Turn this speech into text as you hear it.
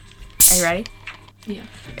Are you ready? Yeah.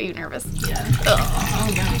 Are you nervous? Yeah. Oh.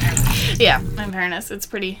 I'm really nervous. Yeah, in fairness, it's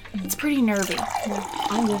pretty nervy.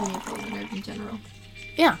 I'm living it for nerve in general.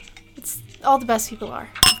 Yeah, it's all the best people are.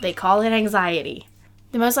 They call it anxiety.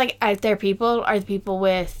 The most out there people are the people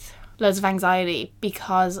with loads of anxiety,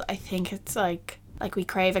 because I think it's like we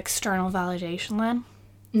crave external validation then.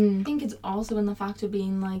 I think it's also in the fact of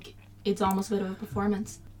being it's almost a bit of a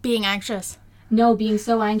performance. Being anxious. No, being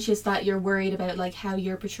so anxious that you're worried about how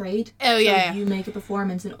you're portrayed. Oh, yeah. So you make a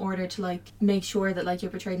performance in order to make sure that you're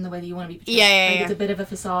portrayed in the way that you want to be portrayed. Yeah. It's a bit of a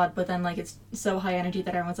facade, but then it's so high energy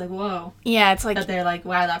that everyone's like, whoa. Yeah, it's like that they're like,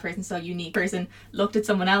 wow, that person's so unique. Person looked at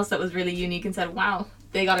someone else that was really unique and said, wow,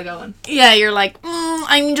 they got it going. Yeah, you're like,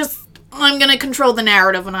 I'm gonna control the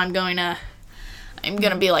narrative, and I'm gonna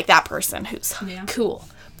be like that person who's cool.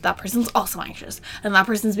 That person's also anxious, and that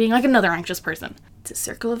person's being like another anxious person. It's a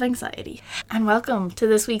circle of anxiety. And welcome to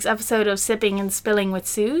this week's episode of Sipping and Spilling with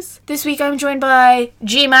Suze. This week I'm joined by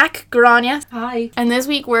G-Mac, grainne. Hi. And this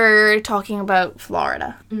week we're talking about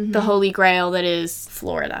Florida. Mm-hmm. The holy grail that is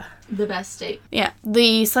Florida. The best state. Yeah.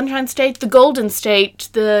 The Sunshine State, the Golden State,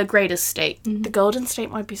 the greatest state. Mm-hmm. The Golden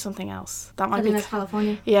State might be something else. That might I be... think that's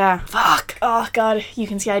California. Yeah. Fuck. Oh, God. You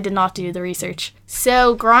can see I did not do the research.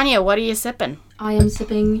 So, grainne, what are you sipping? I am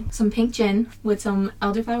sipping some pink gin with some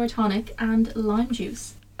elderflower tonic and lime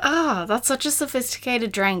juice. Ah, that's such a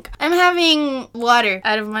sophisticated drink. I'm having water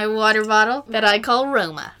out of my water bottle that I call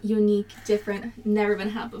Roma. Unique, different, never been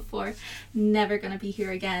had before, never gonna be here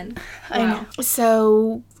again. Wow. I know.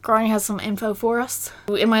 So, grainne has some info for us.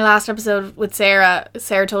 In my last episode with Sarah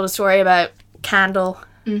told a story about Candle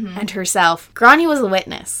and herself. Grainne was a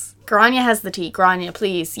witness. Grainne has the tea. Grainne,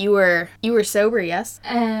 please. You were sober, yes?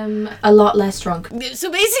 A lot less drunk. So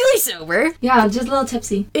basically sober. Yeah, just a little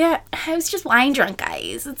tipsy. Yeah, I was just wine drunk,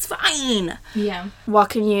 guys. It's fine. Yeah.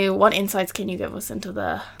 What insights can you give us into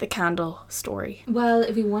the Candle story? Well,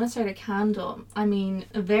 if we want to start a candle, the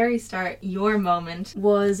very start, your moment,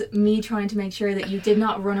 was me trying to make sure that you did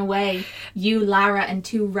not run away, you, Lara, and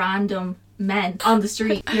two random men on the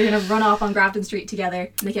street. You're gonna run off on Grafton Street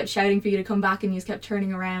together, and they kept shouting for you to come back, and you just kept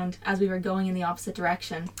turning around as we were going in the opposite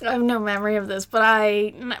direction. I have no memory of this,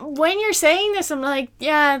 but when you're saying this, I'm like,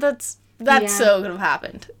 yeah, that's so could have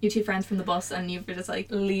happened. Your two friends from the bus, and you were just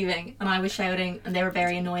leaving, and I was shouting, and they were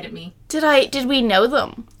very annoyed at me. Did we know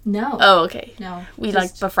them? No. Oh, okay. No. We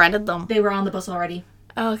befriended them. They were on the bus already.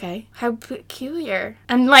 Oh, okay. How peculiar.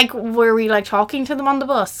 And were we talking to them on the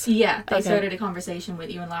bus? Yeah, they started a conversation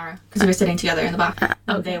with you and Lara, because we were sitting together in the back,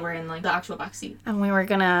 and they were in the actual back seat. And we were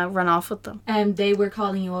gonna run off with them. And they were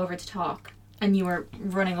calling you over to talk, and you were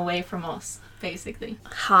running away from us, basically.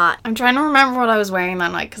 Hot. I'm trying to remember what I was wearing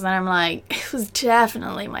that night, because then I'm like, it was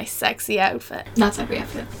definitely my sexy outfit. That's every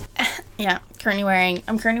outfit. Yeah, I'm currently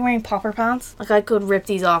wearing popper pants. I could rip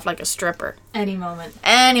these off like a stripper. Any moment.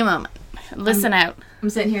 Listen out. I'm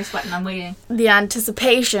sitting here sweating, I'm waiting. The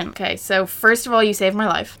anticipation. Okay, so first of all, you saved my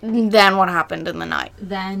life. Then what happened in the night?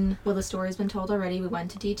 Then, the story's been told already. We went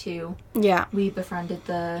to D2. Yeah. We befriended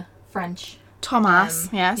the French. Thomas,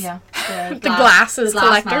 yes. Yeah. The glasses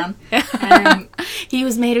glass collector. He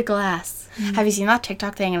was made of glass. Mm-hmm. Have you seen that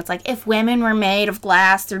TikTok thing? And it's if women were made of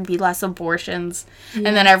glass, there'd be less abortions. Yeah.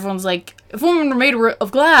 And then everyone's like, if women were made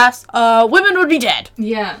of glass, women would be dead.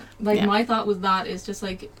 Yeah. My thought was that is just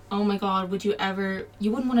oh my God,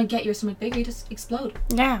 you wouldn't want to get your stomach bigger, you just explode.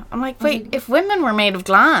 Yeah. I'm like, wait, if women were made of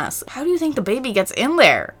glass, how do you think the baby gets in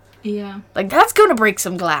there? Yeah. That's gonna break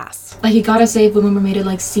some glass. You gotta say if women were made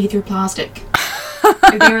of see-through plastic.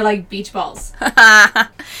 If they were beach balls.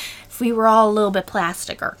 If we were all a little bit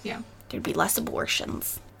plasticer. Yeah. There'd be less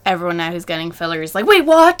abortions. Everyone now who's getting fillers wait,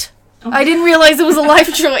 what? Oh. I didn't realize it was a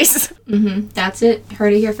life choice. That's it.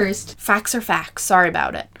 Heard it here first. Facts are facts. Sorry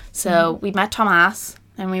about it. So we met Thomas,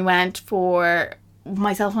 and we went for...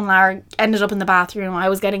 Myself and Lara ended up in the bathroom. I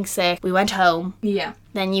was getting sick. We went home. Yeah.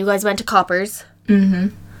 Then you guys went to Coppers.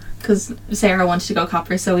 Because Sarah wanted to go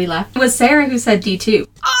Coppers, so we left. It was Sarah who said D2.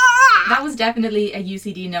 That was definitely a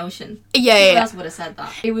UCD notion. Yeah. Who else would have said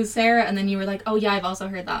that? It was Sarah, and then you were like, oh yeah, I've also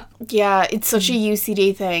heard that. Yeah, it's such a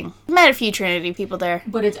UCD thing. Met a few Trinity people there.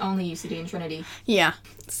 But it's only UCD and Trinity. Yeah.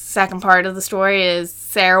 Second part of the story is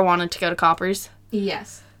Sarah wanted to go to Coppers.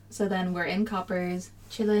 Yes. So then we're in Coppers,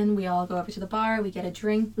 chilling, we all go over to the bar, we get a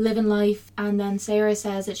drink, living life, and then Sarah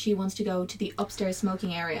says that she wants to go to the upstairs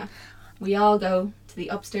smoking area. We all go to the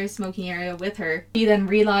upstairs smoking area with her. She then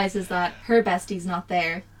realises that her bestie's not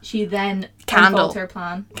there. She then unfolds her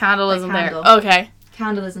plan. Candle isn't there. Okay.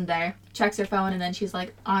 Candle isn't there. checks her phone, and then she's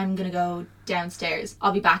like, I'm gonna go downstairs.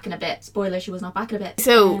 I'll be back in a bit. Spoiler, she was not back in a bit.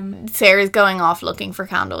 So Sarah's going off looking for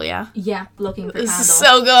Candle, yeah? Yeah, looking for This Candle. is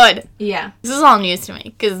so good. Yeah. This is all news to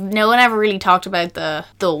me because no one ever really talked about the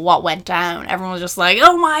what went down. Everyone was just like,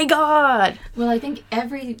 oh my god. Well, I think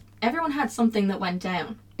everyone had something that went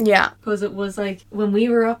down. Yeah. Because it was like, when we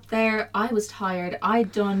were up there, I was tired.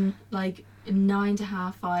 I'd done like 9 to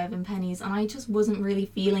half 5 in Pennies, and I just wasn't really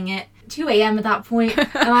feeling it. 2 a.m. at that point, and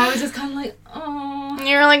I was just kind of like, oh. And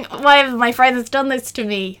you're like, why have my friends done this to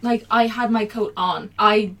me? Like, I had my coat on.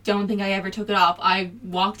 I don't think I ever took it off. I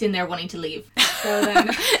walked in there wanting to leave. So then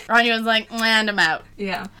Ronnie was like, and I'm out.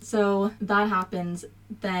 Yeah. So that happens.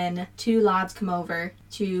 Then 2 lads come over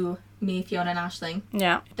to me, Fiona and Aisling.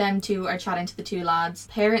 Yeah. Them 2 are chatting to the 2 lads.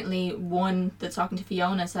 Apparently one that's talking to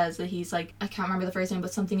Fiona says that he's like, I can't remember the first name,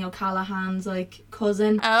 but something O'Callaghan's like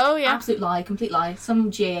cousin. Oh yeah. Absolute lie, complete lie. Some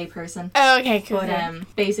GA person. Oh, okay, cool.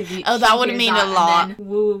 But basically, oh, that would have mean a lot. Then,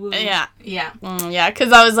 woo, woo, woo. Yeah. Yeah. Yeah,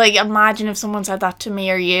 because I was like, imagine if someone said that to me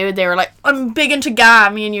or you. They were like, I'm big into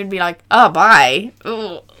Gam, and you'd be like, oh, bye.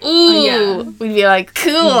 Ooh. Ooh. Yeah. We'd be like,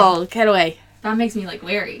 cool, get away. That makes me like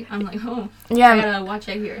wary. I'm like, oh, yeah. I gotta watch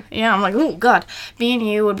out here. Yeah, I'm like, oh god. Me and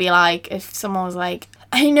you would be like, if someone was like,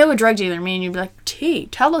 I know a drug dealer, me and you'd be like, T,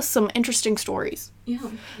 tell us some interesting stories.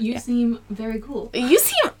 Yeah, you seem very cool. You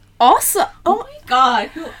seem awesome. Oh my god,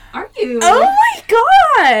 who are you? Oh my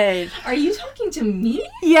god. Are you talking to me?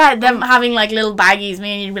 Yeah, them having like little baggies,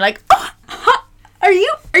 me and you'd be like, oh, are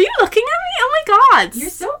you looking at me? Oh my god.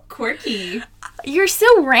 You're so quirky. You're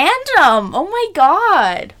so random. Oh my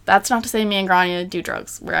god. That's not to say me and Grainne do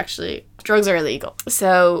drugs. Drugs are illegal.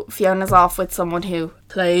 So Fiona's off with someone who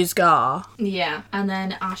plays Ga. Yeah. And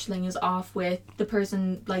then Aisling is off with the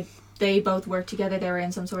person, like, they both work together. They were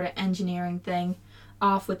in some sort of engineering thing.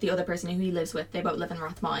 Off with the other person who he lives with. They both live in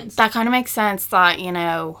Rathmines. That kind of makes sense that, you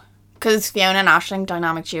know, because Fiona and Aisling,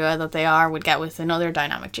 dynamic duo that they are, would get with another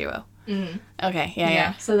dynamic duo. Okay,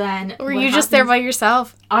 yeah. So then... Were you just there by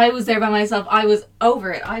yourself? I was there by myself. I was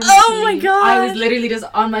over it. Oh my god! I was literally just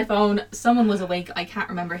on my phone. Someone was awake. I can't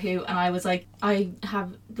remember who. And I was like... I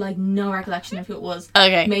have, like, no recollection of who it was.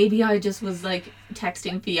 Okay. Maybe I just was, like,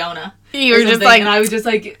 texting Fiona. You were just like... And I was just,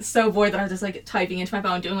 like, so bored that I was just, like, typing into my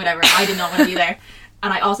phone, doing whatever. I did not want to be there.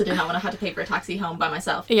 And I also did not want to have to pay for a taxi home by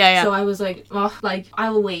myself. Yeah. So I was like, oh, like, I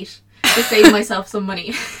will wait to save myself some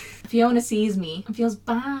money. Fiona sees me and feels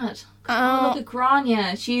bad. Oh, look at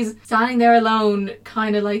Grainne. She's standing there alone,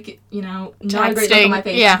 kind of like, you know, not a great look on my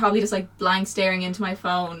face. Yeah. I'm probably just like blank staring into my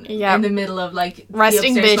phone in the middle of like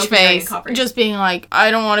resting bitch face. Just being like, I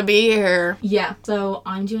don't want to be here. Yeah. So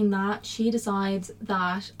I'm doing that. She decides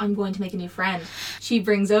that I'm going to make a new friend. She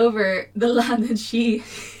brings over the lad that she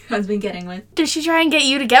has been getting with. Did she try and get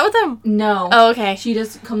you to get with him? No. Oh, okay. She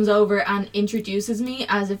just comes over and introduces me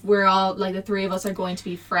as if we're all, like, the 3 of us are going to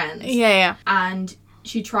be friends. Yeah. And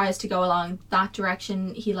she tries to go along that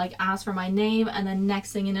direction. He, like, asks for my name, and then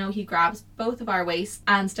next thing you know, he grabs both of our waists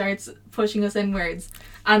and starts pushing us inwards.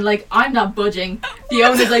 And, like, I'm not budging.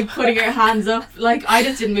 Fiona's, like, putting her hands up. Like, I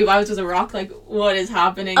just didn't move. I was just a rock. Like, what is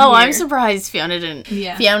happening here? I'm surprised Fiona didn't.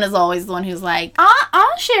 Yeah. Fiona's always the one who's like,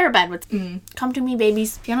 I'll share a bed with Come to me,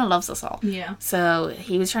 babies. Fiona loves us all. Yeah. So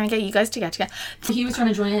he was trying to get you guys to get together. He was trying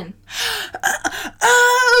to join in.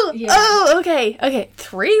 Okay.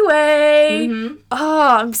 3-way. Mm-hmm.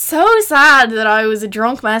 Oh, I'm so sad that I was a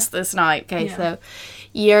drunk mess this night. Okay, so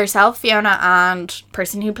yourself, Fiona, and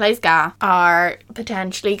person who plays Ga are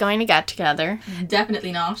potentially going to get together.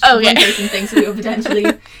 Definitely not. Okay. One person thinks we will potentially.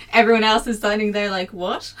 Everyone else is standing there like,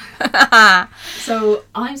 what? So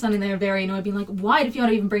I'm standing there very annoyed, being like, why did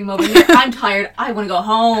Fiona even bring him over here? I'm tired. I want to go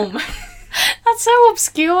home. That's so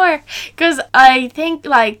obscure. Because I think,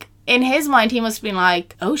 like, in his mind, he must have been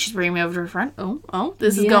like, oh, she's bringing me over to her friend. Oh,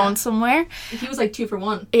 this is going somewhere. He was like 2 for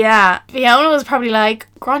 1. Yeah. Fiona was probably like,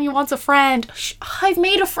 Grainne wants a friend. I've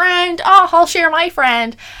made a friend. Oh, I'll share my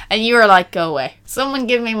friend. And you were like, go away. Someone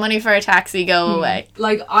give me money for a taxi. Go away.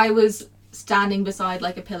 Like, I was standing beside,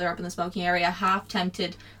 like, a pillar up in the smoking area, half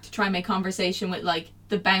tempted to try and make conversation with, like,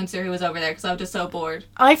 the bouncer who was over there, because I was just so bored.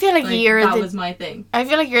 I feel like that was my thing. I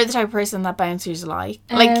feel like you're the type of person that bouncers like.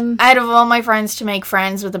 Like, out of all my friends to make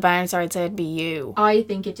friends with a bouncer, I'd say it'd be you. I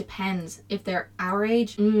think it depends. If they're our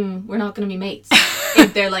age, we're not going to be mates.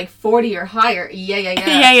 If they're like 40 or higher, yeah.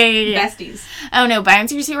 Besties. Oh no,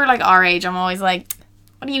 bouncers who are like our age, I'm always like,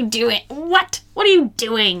 what are you doing? What are you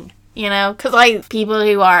doing? You know, because like people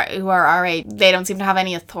who are our age, they don't seem to have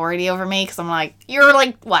any authority over me, because I'm like, you're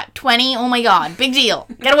like, what, 20? Oh my god, big deal.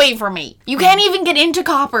 Get away from me. You can't even get into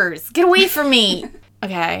coppers. Get away from me.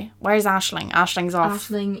 Okay, where's Aisling? Aisling's off.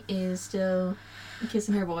 Aisling is still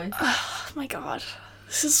kissing her boy. Oh my god.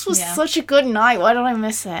 This was such a good night. Why did I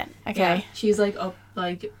miss it? Okay. Yeah. She's like up,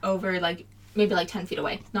 like over, like maybe like 10 feet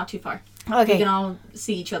away. Not too far. Okay. We can all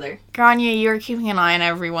see each other. Grainne, you were keeping an eye on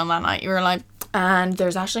everyone that night. You were like, and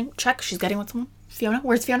there's Aisling. Check. She's getting with someone. Fiona.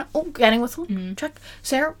 Where's Fiona? Oh, getting with someone. Check.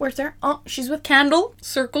 Sarah. Where's Sarah? Oh, she's with Candle.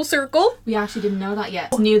 Circle, circle. We actually didn't know that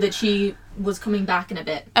yet. Knew that she was coming back in a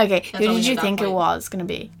bit. Okay. Who did you think it was going to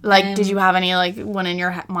be? Like, did you have any, like, one in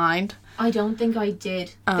your mind? I don't think I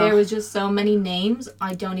did. There was just so many names.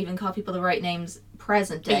 I don't even call people the right names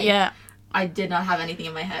present day. Yeah. I did not have anything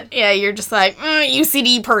in my head. Yeah, you're just like,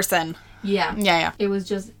 UCD person. Yeah. Yeah. It was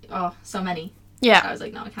just, so many. Yeah. I was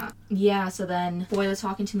like, no, I can't. Yeah, so then Boy was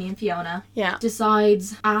talking to me and Fiona. Yeah.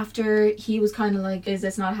 Decides after he was kind of like, is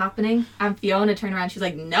this not happening? And Fiona turned around, she's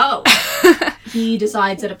like, no. He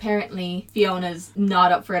decides that apparently Fiona's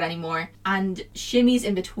not up for it anymore and shimmies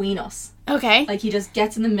in between us. Okay. Like, he just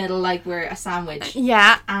gets in the middle like we're a sandwich.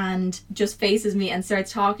 Yeah. And just faces me and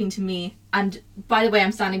starts talking to me. And by the way,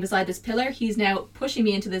 I'm standing beside this pillar. He's now pushing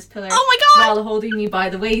me into this pillar. Oh my God! While holding me by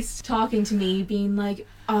the waist, talking to me, being like,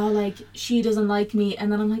 oh, like, she doesn't like me. And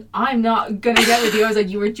then I'm like, I'm not gonna get with you. I was like,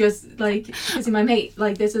 you were just, like, kissing my mate.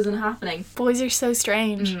 Like, this isn't happening. Boys are so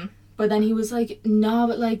strange. Mm-hmm. But then he was like, no,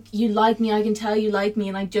 but, like, you like me. I can tell you like me.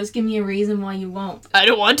 And, like, just give me a reason why you won't. I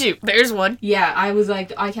don't want to. There's one. Yeah, I was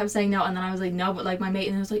like, I kept saying no. And then I was like, no, but, like, my mate.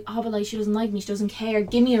 And I was like, oh, but, like, she doesn't like me. She doesn't care.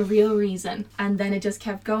 Give me a real reason. And then it just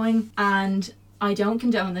kept going. And I don't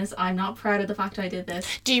condone this. I'm not proud of the fact I did this.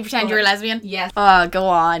 Do you pretend you're a lesbian? Yes. Go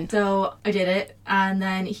on. So I did it, and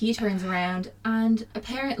then he turns around, and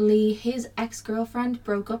apparently his ex-girlfriend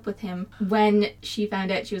broke up with him when she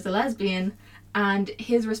found out she was a lesbian, and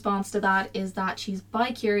his response to that is that she's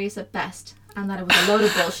bi-curious at best, and that it was a load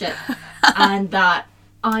of bullshit, and that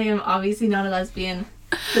I am obviously not a lesbian,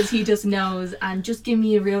 because he just knows, and just give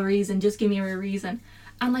me a real reason,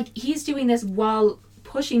 and like, he's doing this while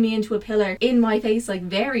pushing me into a pillar in my face, like,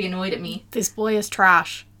 very annoyed at me. This boy is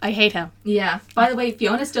trash. I hate him. Yeah. By the way,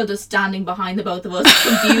 Fiona's still just standing behind the both of us,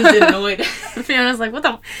 confused and annoyed. Fiona's like, what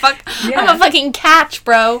the fuck? Yeah. I'm a fucking catch,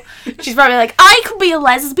 bro. She's probably like, I could be a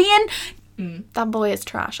lesbian. That boy is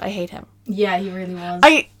trash. I hate him. Yeah, he really was.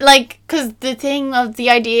 Because the thing of the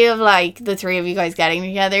idea of, like, the three of you guys getting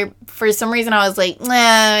together, for some reason I was like,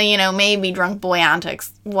 maybe drunk boy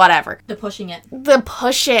antics, whatever. The pushing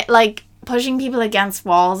it. Like, pushing people against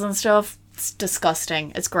walls and stuff, it's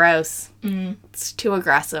disgusting. It's gross. It's too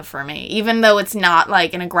aggressive for me. Even though it's not,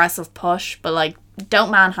 like, an aggressive push, but, like, don't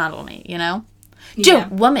manhandle me, you know? Yeah.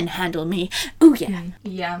 Don't woman handle me. Ooh, yeah.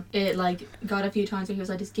 Yeah. It, like, got a few times where he was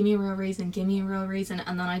like, just give me a real reason.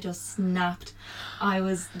 And then I just snapped. I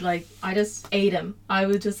was like, I just ate him. I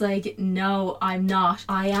was just like, no, I'm not.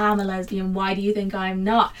 I am a lesbian. Why do you think I'm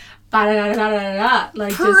not?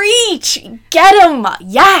 Like, preach! Get him!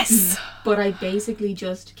 Yes! But I basically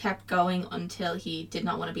just kept going until he did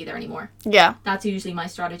not want to be there anymore. Yeah. That's usually my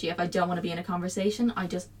strategy. If I don't want to be in a conversation, I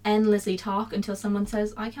just endlessly talk until someone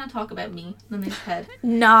says, I can't talk about me. And then they just head.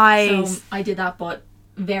 Nice. So I did that, but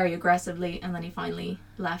very aggressively, and then he finally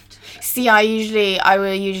left. See, I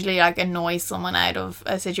will usually like annoy someone out of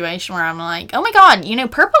a situation where I'm like, oh my god,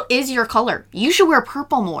 purple is your color. You should wear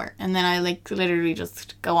purple more. And then I like literally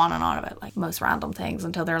just go on and on about like most random things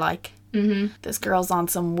until they're like, this girl's on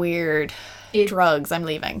some weird drugs. I'm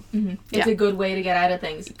leaving. It's a good way to get out of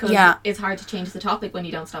things because it's hard to change the topic when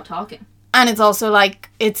you don't stop talking. And it's also like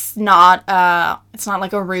it's not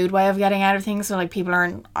like a rude way of getting out of things. So like people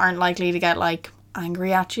aren't likely to get like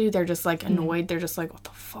angry at you. They're just like annoyed. They're just like, what the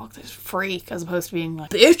fuck, this freak, as opposed to being like,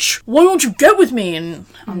 bitch, why don't you get with me? And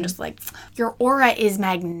I'm just like, your aura is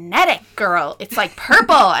magnetic, girl. It's like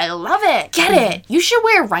purple. I love it. Get it. You should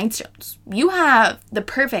wear rhinestones. You have the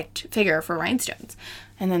perfect figure for rhinestones.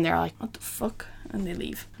 And then they're like, what the fuck? And they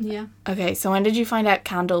leave. Yeah. Okay, so when did you find out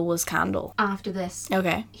Candle was Candle? After this.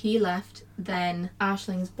 Okay. He left. Then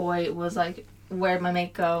Aisling's boy was like, where'd my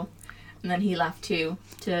mate go? And then he left too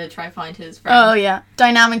to try find his friend. Oh, yeah.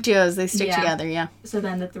 Dynamic duos. They stick together, yeah. So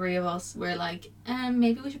then the three of us were like,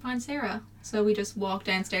 maybe we should find Sarah. So we just walked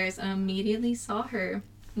downstairs and immediately saw her.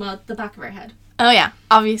 Well, at the back of her head. Oh, yeah.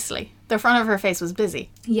 Obviously. The front of her face was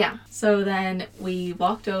busy. Yeah. So then we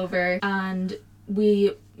walked over and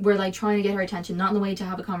we were like trying to get her attention. Not in the way to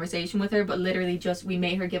have a conversation with her, but literally just we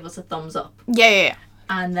made her give us a thumbs up. Yeah.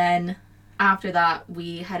 And then after that,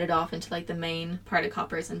 we headed off into like the main part of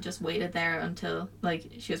Coppers and just waited there until like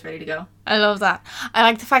she was ready to go. I love that. I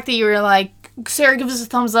like the fact that you were like, Sarah, give us a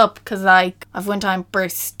thumbs up, because like I've one time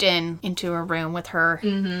burst into a room with her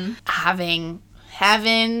having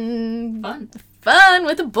fun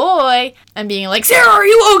with a boy and being like, Sarah, are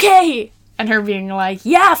you okay? and her being like,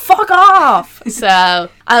 yeah, fuck off. So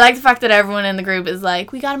I like the fact that everyone in the group is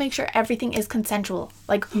like, we gotta make sure everything is consensual.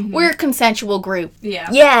 Like, we're a consensual group.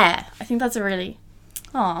 Yeah. I think that's a really...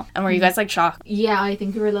 Aw. And were you guys, like, shocked? Yeah, I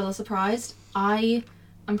think we were a little surprised. I'm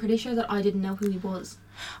pretty sure that I didn't know who he was.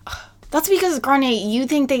 That's because, grainne, you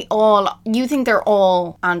think they're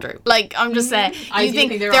all Andrew. Like, I'm just saying. I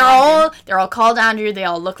think they're all called Andrew. They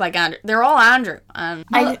all look like Andrew. They're all Andrew.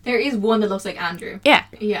 Well, there is one that looks like Andrew. Yeah.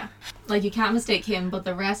 Yeah. Like, you can't mistake him, but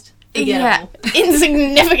the rest, forgettable. Yeah.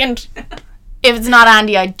 Insignificant. If it's not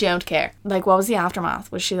Andy, I don't care. Like, what was the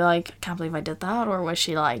aftermath? Was she like, I can't believe I did that? Or was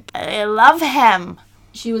she like, I love him?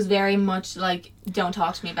 She was very much like, don't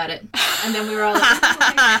talk to me about it. And then we were all like,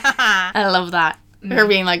 I love that. Her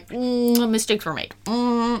being like, mistakes were made.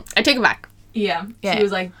 I take it back. Yeah. She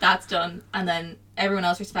was like, that's done. And then everyone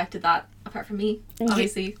else respected that, apart from me.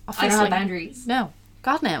 Obviously. I don't have boundaries. No.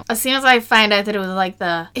 God, no. As soon as I find out that it was like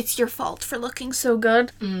it's your fault for looking so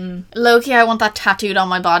good. Low-key, I want that tattooed on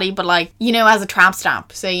my body, but like, you know, as a tramp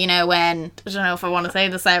stamp. So, you know, when, I don't know if I want to say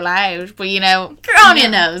this out loud, but you know, Grainne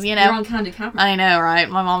knows, you know. You're on candid camera. I know, right?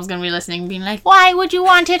 My mom's going to be listening and being like, why would you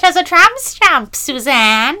want it as a tramp stamp,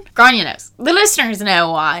 Suzanne? Grainne knows. The listeners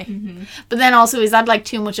know why. But then also, is that like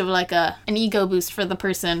too much of like an ego boost for the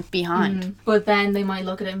person behind? But then they might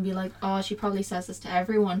look at it and be like, oh, she probably says this to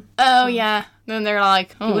everyone. Oh, yeah. Then they're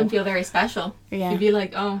like, oh. You wouldn't feel very special. Yeah. You'd be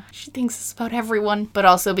like, oh. She thinks it's about everyone. But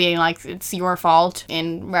also being like, it's your fault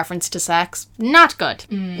in reference to sex. Not good.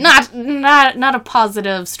 Not a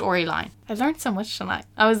positive storyline. I learned so much tonight.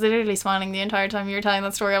 I was literally smiling the entire time you were telling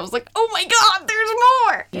that story. I was like, oh my god, there's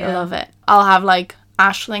more. Yeah. I love it. I'll have like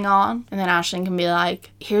Aisling on, and then Aisling can be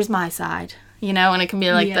like, here's my side. You know, and it can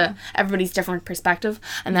be like everybody's different perspective.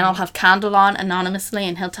 And then I'll have Candle on anonymously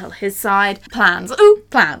and he'll tell his side. Plans. Ooh,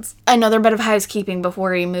 plans. Another bit of housekeeping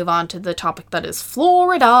before we move on to the topic that is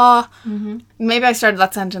Florida. Maybe I started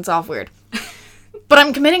that sentence off weird. But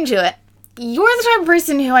I'm committing to it. You're the type of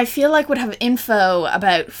person who I feel like would have info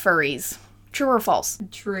about furries. True or false?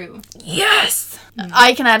 True. Yes!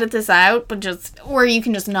 I can edit this out, but or you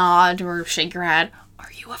can just nod or shake your head.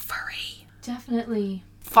 Are you a furry? Definitely.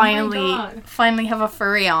 Finally have a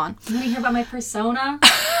furry on. You want to hear about my persona?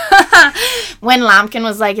 When Lampkin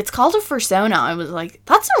was like, it's called a fursona, I was like,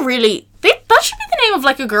 that should be the name of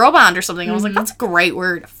like a girl band or something. I was like, that's a great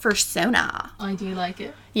word. Fursona. I do like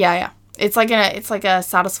it. Yeah. It's like a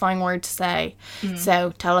satisfying word to say.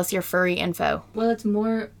 So tell us your furry info. Well, it's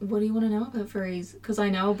more, what do you want to know about furries? Because I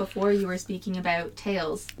know before you were speaking about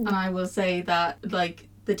tails, and I will say that like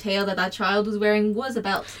the tail that child was wearing was a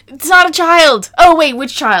belt. It's not a child. Oh wait,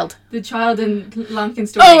 which child? The child in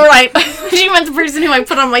Lampkin's story. Oh right. She meant the person who I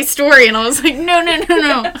put on my story, and I was like, no.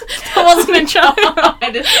 That wasn't a child.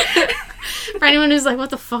 For anyone who's like,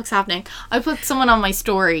 what the fuck's happening? I put someone on my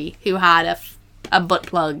story who had a butt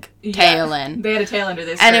plug tail in. They had a tail under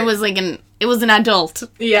their skirt. And it was like an adult.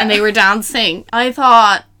 Yeah. And they were dancing. I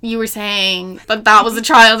thought you were saying that was a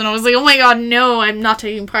child, and I was like, oh my god, no, I'm not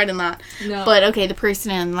taking part in that. No. But okay, the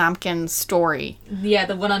person in Lampkin's story. Yeah,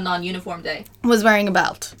 the one on non-uniform day. Was wearing a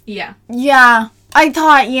belt. Yeah. Yeah. I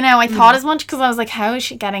thought, thought as much, because I was like, how is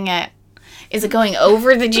she getting it? Is it going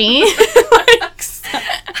over the jean?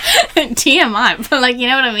 TMI. But like, you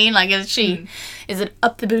know what I mean? Like, is it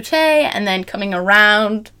up the bootay and then coming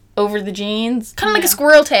around over the jeans? Kind of like a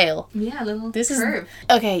squirrel tail. Yeah, a little curve.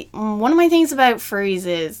 Okay, one of my things about furries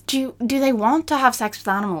is, do they want to have sex with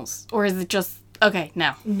animals? Or is it just, okay,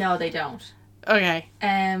 no. No, they don't. Okay.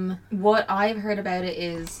 What I've heard about it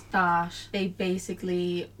is that they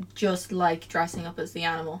basically just like dressing up as the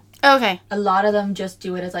animal. Okay. A lot of them just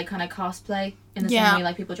do it as like kind of cosplay in the same way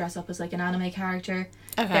like people dress up as like an anime character.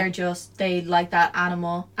 Okay. They like that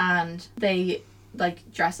animal and they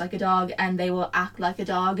like dress like a dog and they will act like a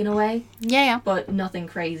dog in a way. Yeah. But nothing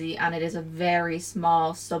crazy, and it is a very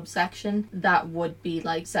small subsection that would be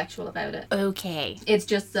like sexual about it. Okay. It's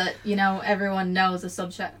just that, everyone knows a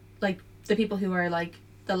subset, like the people who are like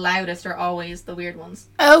the loudest are always the weird ones.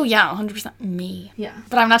 Oh yeah, 100% me. Yeah.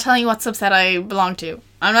 But I'm not telling you what subset I belong to.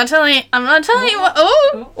 I'm not telling you what.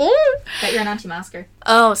 Oh. Bet you're an anti-masker.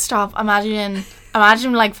 Oh, stop. Imagine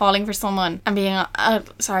like falling for someone and being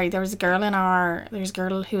sorry, there's a girl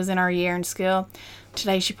who was in our year in school.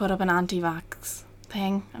 Today she put up an anti-vax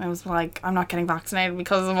thing, and I was like, I'm not getting vaccinated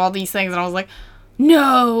because of all these things, and I was like,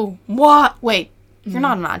 no, what? Wait. You're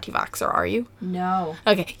not an anti-vaxxer, are you? No.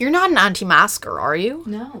 Okay, you're not an anti-masker, are you?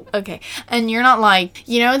 No. Okay, and you're not like,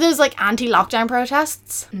 those like anti-lockdown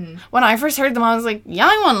protests? When I first heard them, I was like, yeah,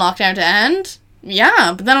 I want lockdown to end.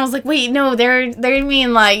 Yeah, but then I was like, wait, no, they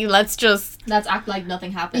mean like, let's act like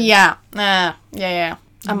nothing happened. Yeah. Yeah.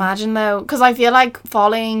 Imagine though, because I feel like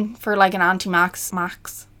falling for like an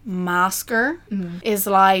masker is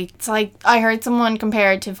like, it's like I heard someone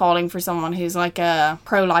compare it to falling for someone who's like a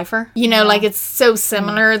pro-lifer, you know, like it's so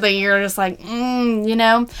similar that you're just like you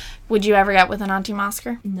know. Would you ever get with an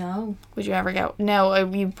anti-masker? No. Would you ever get? No,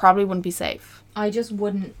 you probably wouldn't be safe. I just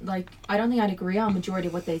wouldn't, like, I don't think I'd agree on majority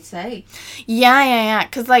of what they'd say. Yeah,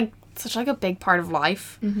 because like it's such like a big part of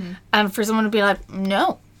life, and for someone to be like,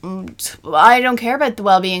 no, I don't care about the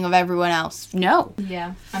well-being of everyone else. No.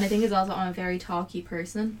 Yeah. And I think it's also I'm a very talky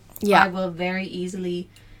person. Yeah. I will very easily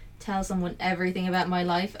tell someone everything about my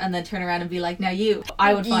life and then turn around and be like, now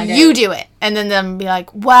I would find out. You do it. And then them be like,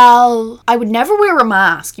 well, I would never wear a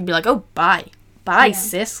mask. You'd be like, oh, bye. Bye,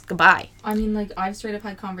 sis. Goodbye. I mean, like, I've straight up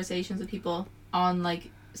had conversations with people on,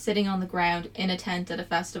 like, sitting on the ground in a tent at a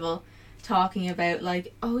festival talking about,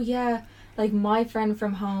 like, oh, yeah, like, my friend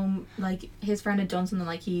from home, like, his friend had done something,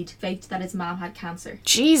 like, he'd faked that his mom had cancer.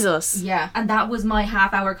 Jesus. Yeah. And that was my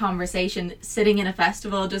half-hour conversation, sitting in a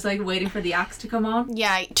festival, just, like, waiting for the acts to come on.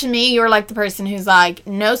 Yeah, to me, you're like the person who's like,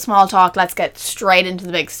 no small talk, let's get straight into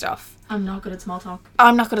the big stuff. I'm not good at small talk.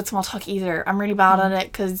 I'm not good at small talk either. I'm really bad at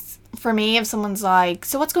it, because for me, if someone's like,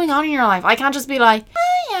 so what's going on in your life? I can't just be like,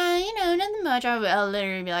 oh, yeah, you know, nothing much. I'll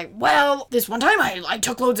literally be like, well, this one time I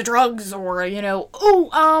took loads of drugs, or, you know,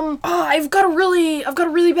 I've got a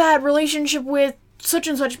really bad relationship with such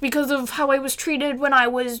and such because of how I was treated when I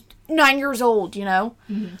was 9 years old, you know?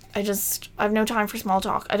 I have no time for small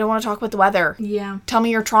talk. I don't want to talk about the weather. Yeah. Tell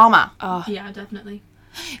me your trauma. Yeah, definitely.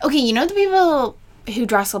 Okay, you know the people who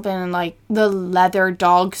dress up in, like, the leather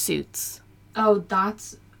dog suits? Oh,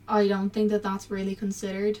 I don't think that's really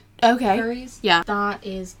considered furries. Yeah. That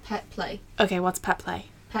is pet play. Okay, what's pet play?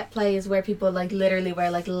 Pet play is where people, like, literally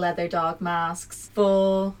wear, like, leather dog masks,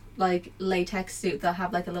 full, like, latex suit that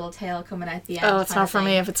have, like, a little tail coming out the end. Oh, it's not for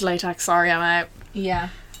me if it's latex. Sorry, I'm out. Yeah.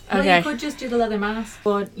 Well, Okay. you could just do the leather mask.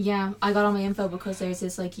 But, yeah, I got all my info because there's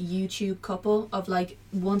this, like, YouTube couple of, like,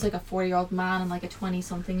 one's, like, a 40-year-old man and, like, a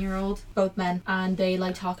 20-something-year-old, both men. And they,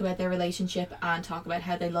 like, talk about their relationship and talk about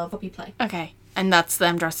how they love puppy play. Okay. And that's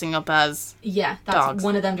them dressing up as that's dogs.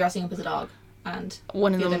 One of them dressing up as a dog. And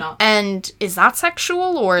one of the them. other not. And is that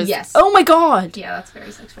sexual or is... Yes. Oh my god. Yeah, that's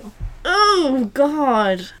very sexual. Oh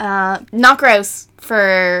god. Not gross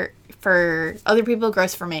for other people,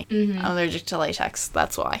 gross for me. I'm allergic to latex.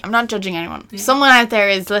 That's why. I'm not judging anyone. Yeah. If someone out there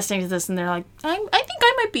is listening to this and they're like, I think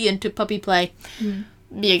I might be into puppy play.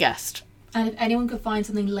 Be a guest. And if anyone could find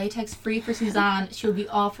something latex free for Suzanne, she would be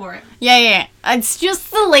all for it. Yeah. It's just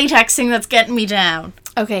the latexing that's getting me down.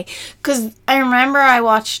 Okay, because I remember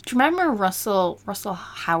do you remember Russell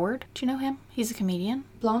Howard? Do you know him? He's a comedian.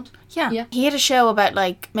 Blonde? Yeah. He had a show about,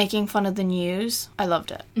 like, making fun of the news. I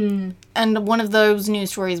loved it. And one of those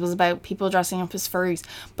news stories was about people dressing up as furries,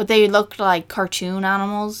 but they looked like cartoon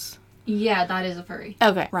animals. Yeah, that is a furry.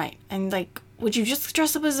 Okay, right. And, like, would you just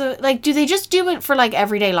dress up as a... Like, do they just do it for, like,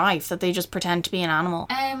 everyday life, that they just pretend to be an animal?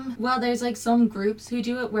 Well, there's, like, some groups who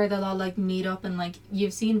do it where they'll all, like, meet up and, like,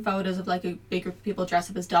 you've seen photos of, like, a big group of people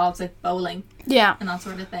dress up as dogs, like, bowling. Yeah. And that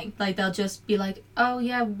sort of thing. Like, they'll just be like, oh,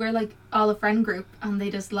 yeah, we're, like, all a friend group. And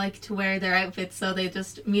they just like to wear their outfits, so they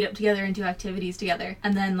just meet up together and do activities together.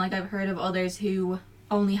 And then, like, I've heard of others who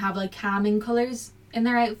only have, like, calming colours in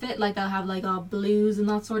their outfit. Like, they'll have, like, all blues and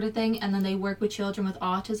that sort of thing. And then they work with children with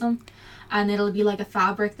autism. And it'll be, like, a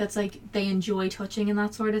fabric that's, like, they enjoy touching and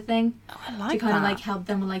that sort of thing. Oh, I like that. To kind of, like, help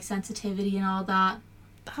them with, like, sensitivity and all that.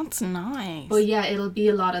 That's nice. But, yeah, it'll be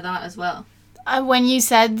a lot of that as well. When you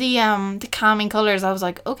said the calming colours, I was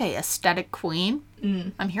like, okay, aesthetic queen.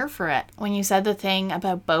 I'm here for it. When you said the thing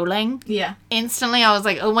about bowling, instantly I was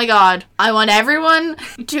like, oh my god, I want everyone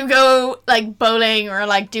to go, like, bowling or,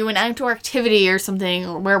 like, do an outdoor activity or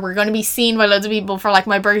something where we're going to be seen by loads of people for, like,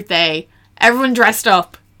 my birthday. Everyone dressed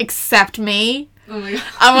up except me. Oh my god.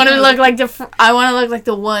 I want to look like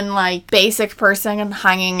the one, like, basic person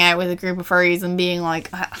hanging out with a group of furries and being like,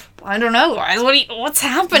 I don't know, guys, what's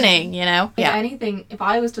happening, you know? If anything, if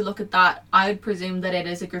I was to look at that, I would presume that it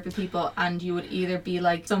is a group of people and you would either be,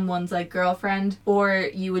 like, someone's, like, girlfriend or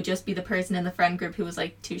you would just be the person in the friend group who was,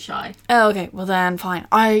 like, too shy. Oh, okay, well then, fine.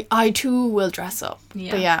 I too will dress up.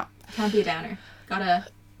 Yeah. But yeah. Can't be a downer. Gotta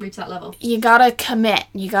reach that level. You gotta commit.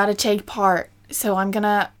 You gotta take part. So I'm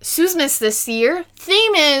gonna... Susmas this year.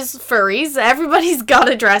 Theme is furries. Everybody's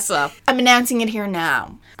gotta dress up. I'm announcing it here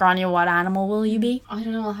now. Grainne, what animal will you be? I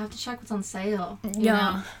don't know. I'll have to check what's on sale.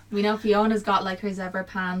 Yeah. We know Fiona's got, like, her zebra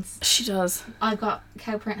pants. She does. I've got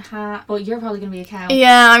cow print hat. But you're probably gonna be a cow.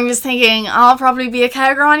 Yeah, I'm just thinking I'll probably be a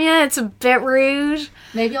cow, Grainne. It's a bit rude.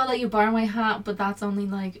 Maybe I'll let you borrow my hat, but that's only,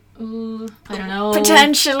 like, ooh, I don't know.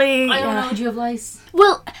 Potentially. I don't know. Do you have lice?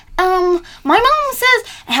 Well, my mom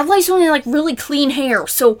says I have like something like really clean hair,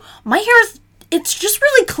 so my hair is, it's just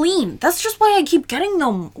really clean. That's just why I keep getting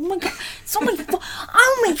them. Oh my god, so many,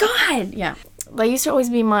 oh my god, yeah. That used to always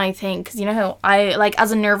be my thing, because you know how I, like,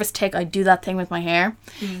 as a nervous tick, I do that thing with my hair,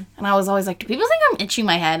 and I was always like, do people think I'm itching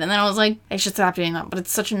my head? And then I was like, I should stop doing that, but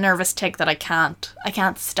it's such a nervous tick that I can't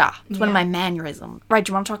stop. It's one of my mannerisms. Right,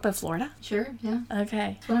 do you want to talk about Florida? Sure, yeah.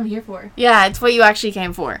 Okay. That's what I'm here for. Yeah, it's what you actually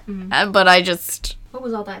came for. But I just... What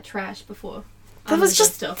was all that trash before? That's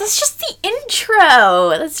just the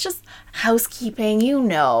intro. That's just housekeeping, you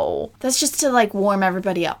know. That's just to, like, warm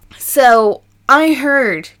everybody up. So... I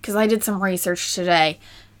heard, because I did some research today,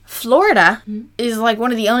 Florida is like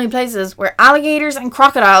one of the only places where alligators and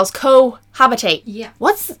crocodiles cohabitate. Yeah.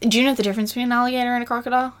 Do you know the difference between an alligator and a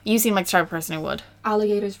crocodile? You seem like the type of person who would.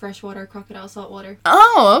 Alligators freshwater, crocodile saltwater.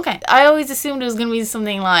 Oh, okay. I always assumed it was going to be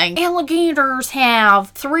something like alligators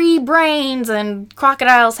have 3 brains and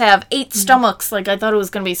crocodiles have 8 stomachs. Like, I thought it was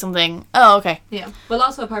going to be something. Oh, okay. Yeah. Well,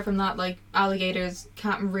 also apart from that, like, alligators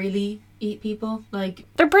can't really eat people. Like,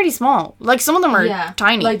 they're pretty small. Like, some of them are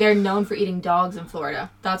tiny. Like, they're known for eating dogs in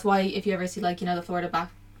Florida. That's why if you ever see, like, you know, the Florida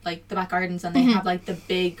back gardens, and they have, like, the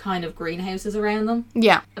big kind of greenhouses around them.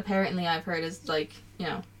 Yeah. Apparently, I've heard is, like, you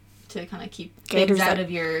know, to kind of keep gators out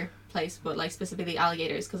of your place, but, like, specifically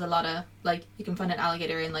alligators, because a lot of, like, you can find an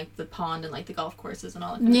alligator in, like, the pond and, like, the golf courses and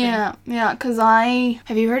all that kind of thing. Yeah, because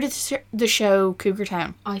have you heard of the show Cougar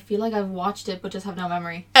Town? I feel like I've watched it, but just have no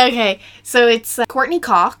memory. Okay, so it's Courtney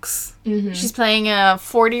Cox. She's playing a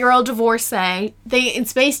 40-year-old divorcee.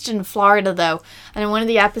 It's based in Florida, though, and in one of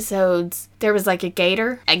the episodes, there was, like, an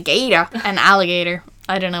alligator.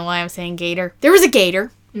 I don't know why I'm saying gator. There was a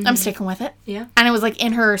gator. I'm sticking with it. Yeah. And it was, like,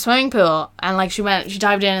 in her swimming pool. And, like, she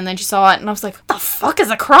dived in and then she saw it. And I was like, what the fuck is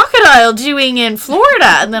a crocodile doing in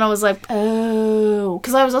Florida? And then I was like, oh.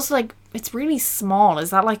 Because I was also like, it's really small.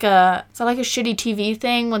 Is that like a shitty TV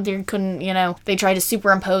thing when they couldn't, you know, they tried to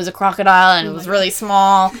superimpose a crocodile and it was really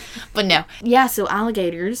small. But no. Yeah, so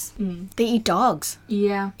alligators, they eat dogs.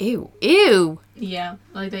 Yeah. Ew. Ew. Yeah,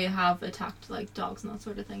 like they have attacked like dogs and that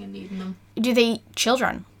sort of thing and eaten them. Do they eat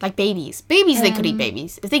children? Like babies? Babies, they could eat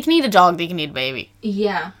babies. If they can eat a dog, they can eat a baby.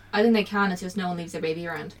 Yeah, I think they can. It's just no one leaves their baby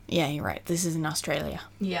around. Yeah, you're right. This is in Australia.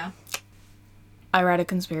 Yeah. I read a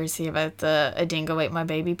conspiracy about a dingo ate my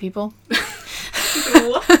baby people.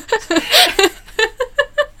 What?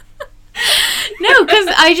 No, because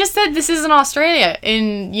I just said this is in Australia.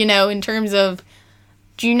 In terms of,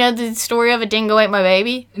 do you know the story of a dingo ate my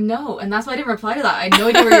baby? No, and that's why I didn't reply to that. I had no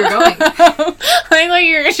idea where you were going. I thought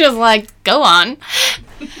you were just like, go on.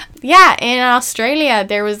 Yeah, in Australia,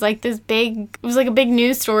 there was like it was like a big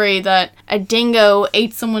news story that a dingo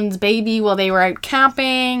ate someone's baby while they were out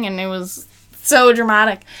camping, and it was so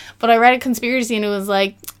dramatic. But I read a conspiracy and it was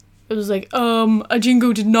like, a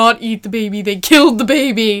dingo did not eat the baby, they killed the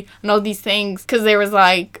baby, and all these things. Because there was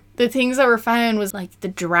like, the things that were found was like the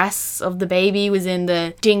dress of the baby was in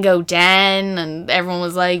the dingo den, and everyone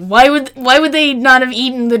was like, why would they not have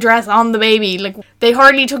eaten the dress on the baby? Like, they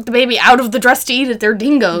hardly took the baby out of the dress to eat it, they're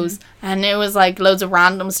dingoes. And it was like loads of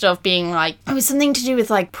random stuff being like, it was something to do with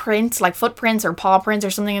like prints, like footprints or paw prints or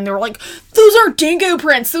something, and they were like, those aren't dingo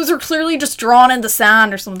prints, those are clearly just drawn in the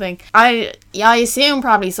sand or something. I assume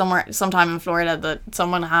probably sometime in Florida that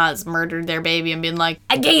someone has murdered their baby and been like,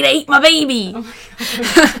 a gator ate my baby. Oh my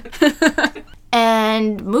God.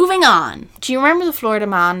 And moving on, do you remember the Florida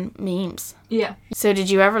Man memes? Yeah. So did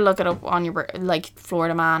you ever look it up on your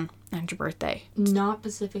Florida Man and your birthday? Not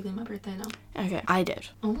specifically my birthday, no. Okay, I did.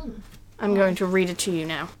 Oh. I'm going to read it to you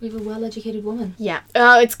now. We have a well-educated woman. Yeah.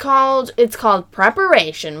 It's called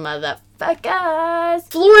Preparation, motherfuckers.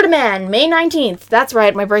 Florida Man, May 19th. That's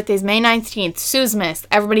right, my birthday's May 19th. Sue's missed.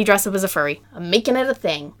 Everybody dress up as a furry. I'm making it a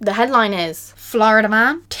thing. The headline is, Florida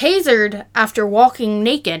Man tasered after walking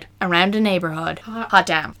naked around a neighborhood. Hot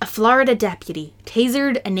damn. A Florida deputy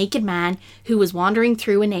tasered a naked man who was wandering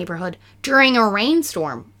through a neighborhood during a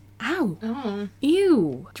rainstorm. Ow. Oh.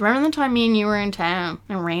 Ew. Do you remember the time me and you were in town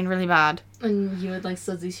and it rained really bad? And you had like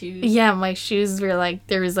sudsy shoes. Yeah, my shoes were like,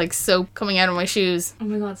 there was like soap coming out of my shoes. Oh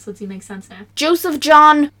my god, sudsy makes sense now. Joseph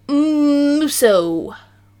John Musso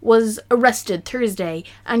was arrested Thursday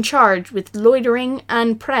and charged with loitering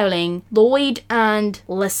and prowling, Lloyd and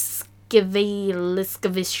lascivious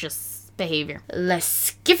behavior.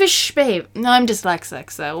 Lascivious behavior. No, I'm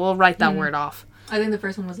dyslexic, so we'll write that word off. I think the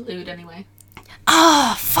first one was lewd anyway.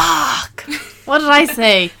 Oh, fuck. What did I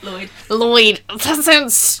say? Lloyd.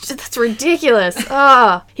 That's ridiculous.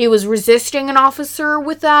 He was resisting an officer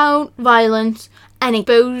without violence and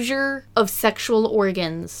exposure of sexual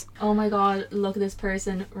organs. Oh my god, look at this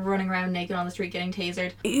person running around naked on the street getting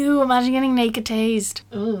tasered. Ew, imagine getting naked tased.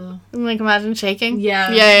 Ugh. Like, imagine shaking.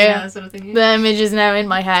 Yeah. That's what I'm thinking. The image is now in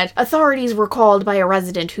my head. Authorities were called by a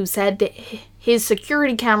resident who said that his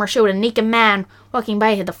security camera showed a naked man walking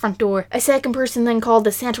by at the front door. A second person then called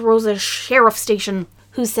the Santa Rosa Sheriff Station,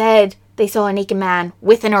 who said they saw a naked man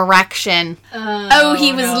with an erection.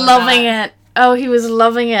 He was loving it. Oh, he was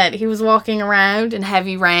loving it. He was walking around in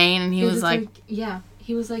heavy rain, and he was like...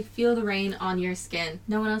 He was like, feel the rain on your skin.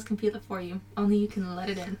 No one else can feel it for you. Only you can let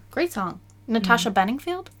it in. Great song. Natasha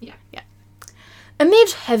Bedingfield? Yeah.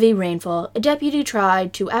 Amid heavy rainfall, a deputy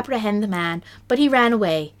tried to apprehend the man, but he ran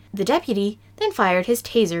away. The deputy then fired his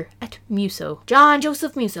taser at Musso. John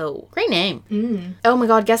Joseph Musso. Great name. Oh my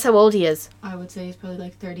god, guess how old he is. I would say he's probably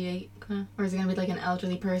like 38. Or is he going to be like an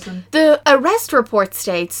elderly person? The arrest report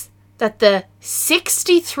states that the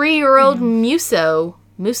 63-year-old Musso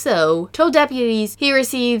told deputies he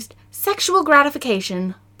received sexual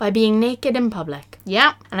gratification by being naked in public.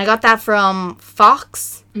 Yeah, and I got that from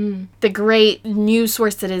Fox, the great news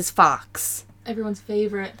source that is Fox. Everyone's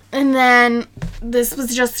favorite. And then this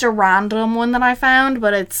was just a random one that I found,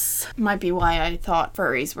 but might be why I thought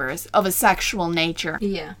furries were of a sexual nature.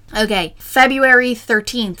 Yeah. Okay, February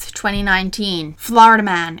 13th, 2019. Florida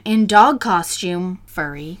man in dog costume,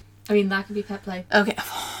 furry. I mean, that could be pet play. Okay,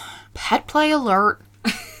 pet play alert.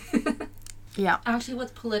 Yeah. Actually,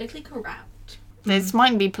 what's politically correct? This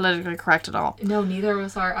mightn't be politically correct at all. No, neither of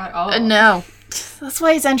us are at all. No. That's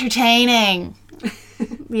why it's entertaining.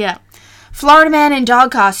 Yeah. Florida man in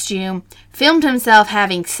dog costume filmed himself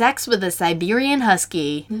having sex with a Siberian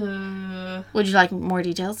husky. Would you like more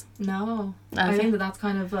details? No. Okay. I think that's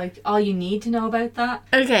kind of like all you need to know about that.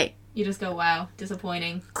 Okay. You just go, wow,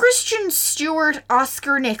 disappointing. Christian Stewart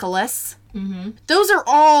Oscar Nicholas. Mm-hmm. Those are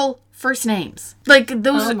all first names. Like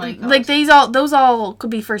those. Oh my God. Like those all could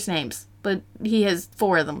be first names. But he has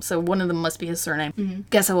 4 of them, so one of them must be his surname. Mm-hmm.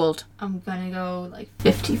 Guess how old? I'm gonna go like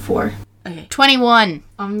 54. Okay. 21.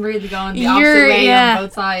 I'm really going the opposite way on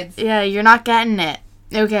both sides. Yeah, you're not getting it.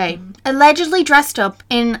 Okay. Allegedly dressed up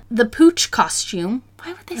in the pooch costume.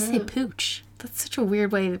 Why would they say pooch? That's such a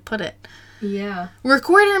weird way to put it. Yeah.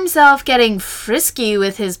 Recorded himself getting frisky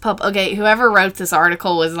with his pup. Okay, whoever wrote this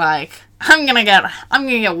article was like, I'm gonna get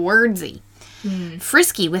wordsy.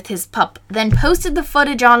 Frisky with his pup, then posted the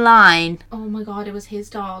footage online. Oh my god, it was his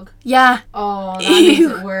dog. Yeah. Oh, that makes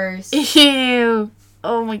it worse. Ew.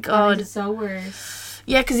 Oh my god. That makes it so worse.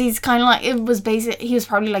 Yeah, because he's kind of like, he was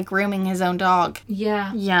probably like grooming his own dog.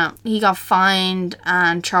 Yeah. Yeah. He got fined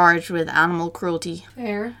and charged with animal cruelty.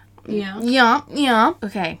 Fair. Yeah. Yeah.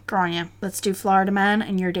 Okay, Grainne, let's do Florida man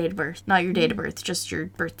and your date of birth. Not your date of birth, just your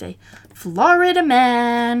birthday. Florida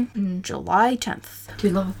man, July 10th. Do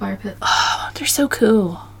you love a fire pit? Oh, they're so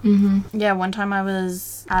cool. Mm-hmm. Yeah, one time I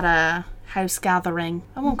was at a house gathering.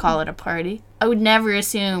 I won't call it a party. I would never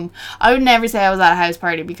say I was at a house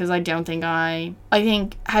party because I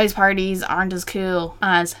think house parties aren't as cool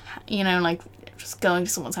as, like just going to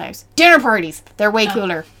someone's house. Dinner parties, they're way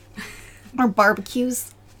cooler. Or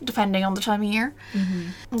barbecues, depending on the time of year.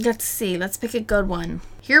 Mm-hmm. Let's see. Let's pick a good one.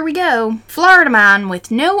 Here we go. Florida man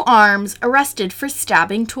with no arms arrested for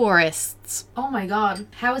stabbing tourists. Oh my god.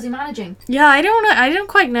 How is he managing? Yeah, I don't know. I don't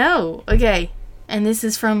quite know. Okay. And this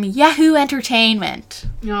is from Yahoo Entertainment.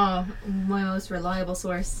 Oh, my most reliable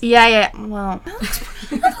source. Yeah. Well,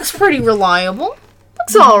 that looks pretty reliable.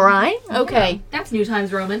 Looks alright. Okay. Yeah, that's New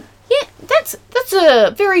Times Roman. Yeah, that's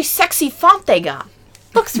a very sexy font they got.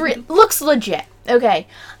 Looks legit. Okay.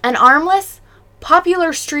 An armless,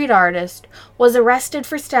 popular street artist was arrested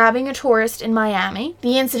for stabbing a tourist in Miami.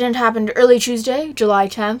 The incident happened early Tuesday, July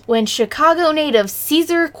 10th, when Chicago native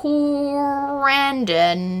Cesar Coronado.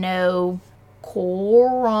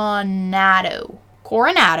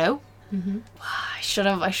 Mm-hmm. I should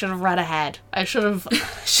have read ahead. I should have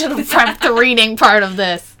prepped the reading part of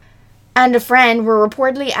this. And a friend were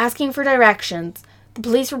reportedly asking for directions. The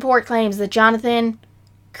police report claims that Jonathan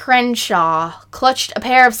Crenshaw clutched a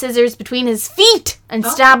pair of scissors between his feet and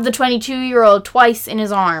stabbed the 22-year-old twice in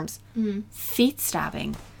his arms. Feet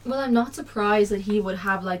stabbing. Well, I'm not surprised that he would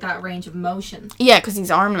have like that range of motion. Yeah, because he's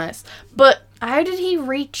armless. But how did he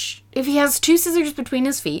reach... If he has 2 scissors between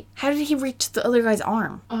his feet, how did he reach the other guy's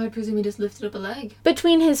arm? Oh, I presume he just lifted up a leg.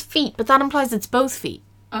 Between his feet, but that implies it's both feet.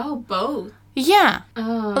 Oh, both? Yeah.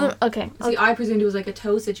 Oh. Okay. See, I presumed it was like a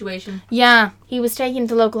toe situation. Yeah. He was taken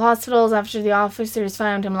to local hospitals after the officers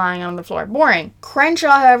found him lying on the floor. Boring.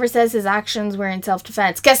 Crenshaw, however, says his actions were in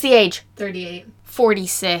self-defense. Guess the age. 38.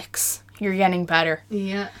 46. you're getting better.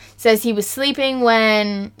 Yeah. Says he was sleeping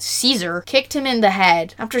when Caesar kicked him in the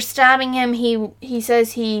head. After stabbing him, he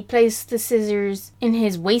says he placed the scissors in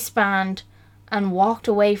his waistband and walked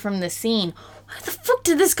away from the scene. How the fuck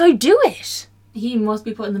did this guy do it? He must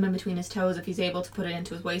be putting them in between his toes if he's able to put it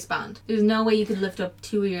into his waistband. There's no way you could lift up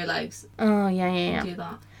 2 of your legs. Oh, yeah. And do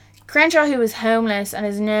that. Crenshaw, who is homeless and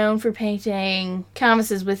is known for painting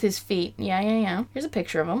canvases with his feet. Yeah. Here's a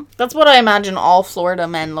picture of him. That's what I imagine all Florida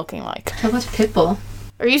men looking like. How about Pitbull?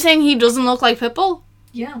 Are you saying he doesn't look like Pitbull?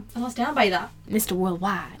 Yeah, I'll stand by that. Mr.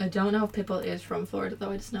 Worldwide. I don't know if Pitbull is from Florida,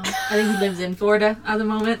 though. I just know. I think he lives in Florida at the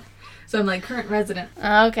moment. So I'm like, current resident.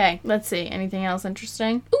 Okay, let's see. Anything else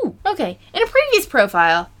interesting? Ooh, okay. In a previous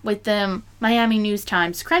profile with the Miami News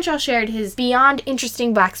Times, Crenshaw shared his beyond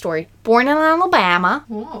interesting backstory. Born in Alabama.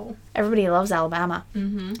 Whoa. Everybody loves Alabama.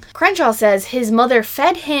 Mm-hmm. Crenshaw says his mother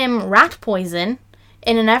fed him rat poison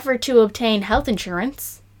in an effort to obtain health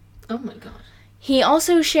insurance. Oh my god. He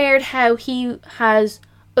also shared how he has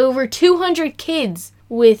over 200 kids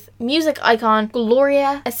with music icon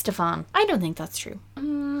Gloria Estefan. I don't think that's true.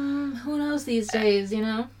 Who knows these days, you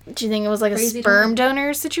know? Do you think it was like Crazy a sperm time.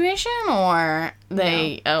 donor situation, or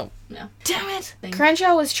they... No. Oh. No. Damn it.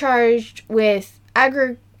 Crenshaw was charged with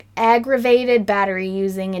aggravated battery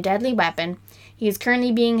using a deadly weapon. He is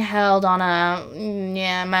currently being held on a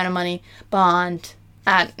amount of money bond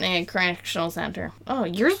at a correctional center. Oh,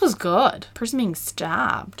 yours was good. Person being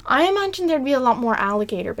stabbed. I imagine there'd be a lot more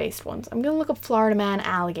alligator-based ones. I'm gonna look up Florida man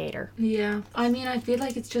alligator. Yeah. I mean, I feel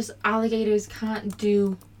like it's just alligators can't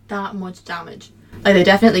do that much damage. Like, they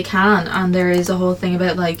definitely can, and there is a whole thing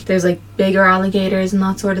about, like, there's, like, bigger alligators and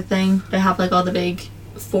that sort of thing. They have, like, all the big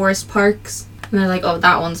forest parks. And they're like, oh,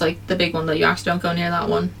 that one's, like, the big one that you actually don't go near that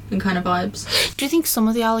one. And kind of vibes. Do you think some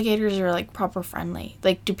of the alligators are, like, proper friendly?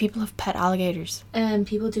 Like, do people have pet alligators?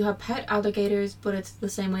 People do have pet alligators, but it's the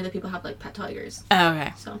same way that people have, like, pet tigers.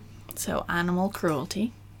 Okay. So animal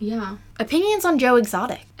cruelty. Yeah. Opinions on Joe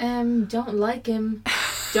Exotic? Don't like him.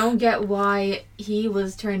 Don't get why he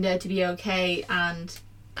was turned out to be okay and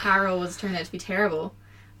Carol was turned out to be terrible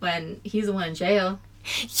when he's the one in jail.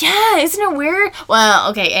 Yeah, isn't it weird? Well,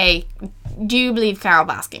 okay, do you believe Carol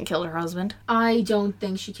Baskin killed her husband? I don't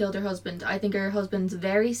think she killed her husband. I think her husband's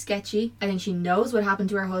very sketchy. I think she knows what happened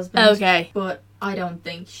to her husband. Okay. But I don't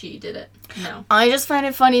think she did it. No. I just find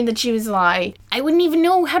it funny that she was like, I wouldn't even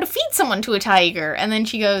know how to feed someone to a tiger. And then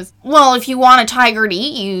she goes, well, if you want a tiger to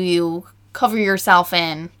eat you, you cover yourself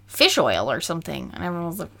in fish oil or something. And everyone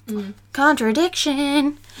was like,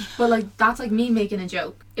 contradiction. But, like, that's like me making a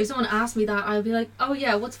joke. If someone asked me that, I'd be like, oh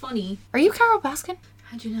yeah, what's funny? Are you Carol Baskin?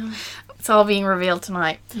 How'd you know? It's all being revealed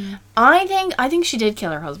tonight. Yeah. I think she did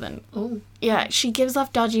kill her husband. Oh. Yeah, she gives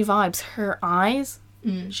off dodgy vibes. Her eyes,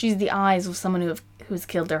 she's the eyes of someone who's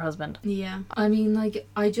killed their husband. Yeah. I mean, like,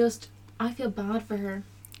 I feel bad for her.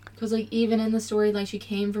 Because, like, even in the story, like, she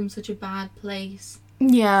came from such a bad place.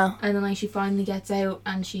 Yeah. And then, like, she finally gets out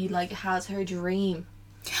and she, like, has her dream.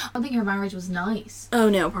 I think her marriage was nice. Oh,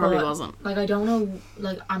 no, probably wasn't. Like, I don't know,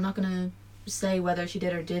 like, I'm not gonna say whether she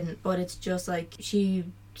did or didn't, but it's just, like, she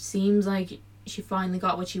seems like she finally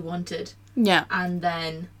got what she wanted. Yeah. And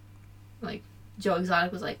then, like, Joe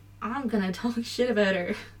Exotic was like, I'm gonna talk shit about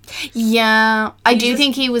her. Yeah. I do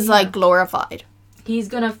think he was, like, glorified. He's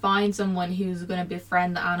gonna find someone who's gonna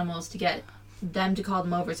befriend the animals to get them to call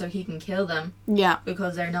them over so he can kill them. Yeah.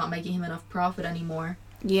 Because they're not making him enough profit anymore.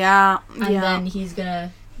 Yeah. And then he's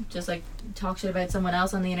gonna just, like, talk shit about someone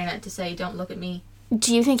else on the internet to say, don't look at me.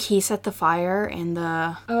 Do you think he set the fire in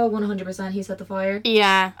the... Oh, 100% he set the fire.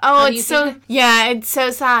 Yeah. Oh, it's so... Yeah, it's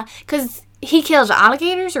so sad. Because he killed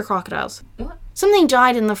alligators or crocodiles? What? Something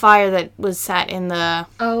died in the fire that was set in the...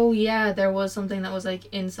 Oh, yeah, there was something that was, like,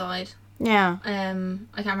 inside. Yeah.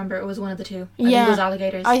 I can't remember. It was one of the two. I think it was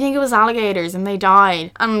alligators. I think it was alligators, and they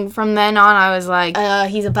died. And from then on, I was like,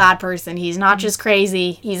 he's a bad person. He's not just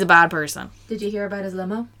crazy. He's a bad person. Did you hear about his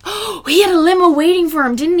limo? He had a limo waiting for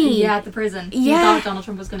him, didn't he? Yeah, at the prison. He thought Donald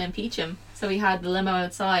Trump was going to impeach him, so he had the limo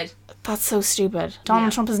outside. That's so stupid.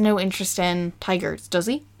 Donald Trump has no interest in tigers, does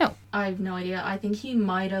he? No. I have no idea. I think he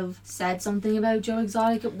might have said something about Joe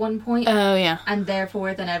Exotic at one point. Oh, yeah. And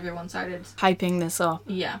therefore, then everyone started... hyping this up.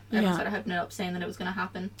 Yeah. Everyone started hyping it up, saying that it was going to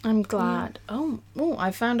happen. I'm glad. Yeah. Oh, I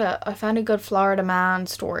found a good Florida man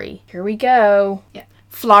story. Here we go. Yeah.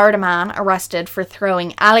 Florida man arrested for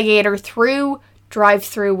throwing alligator through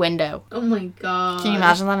drive-through window. Oh my god. Can you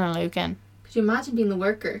imagine that in Lucan? Could you imagine being the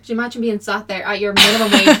worker? Could you imagine being sat there at your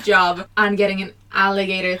minimum wage job and getting an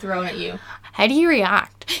alligator thrown at you? How do you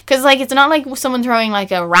react? Because, like, it's not like someone throwing,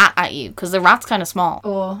 like, a rat at you, because the rat's kind of small.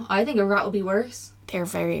 Oh, I think a rat would be worse. They're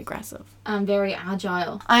very aggressive. And very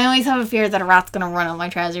agile. I always have a fear that a rat's going to run up my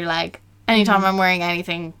trouser leg. Anytime I'm wearing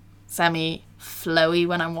anything semi-flowy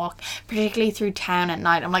when I'm walking, particularly through town at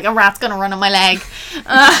night, I'm like, a rat's going to run on my leg.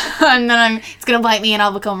 And then it's going to bite me and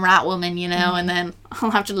I'll become Rat Woman, you know, and then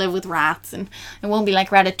I'll have to live with rats. And it won't be like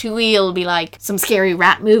Ratatouille, it'll be like some scary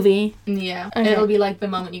rat movie. Yeah, it'll be like the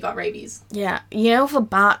moment you got rabies. Yeah, you know, if a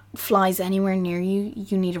bat flies anywhere near you,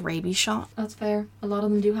 you need a rabies shot. That's fair. A lot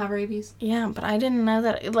of them do have rabies. Yeah, but I didn't know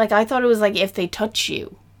that. Like, I thought it was like if they touch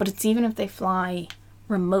you, but it's even if they fly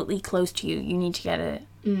remotely close to you, you need to get a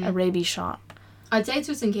rabies shot. I'd say it's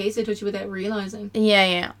just in case they touch you without realising.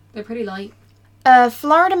 Yeah. They're pretty light. A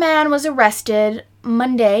Florida man was arrested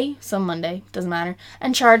Monday, doesn't matter,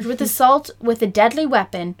 and charged with assault with a deadly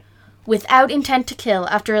weapon without intent to kill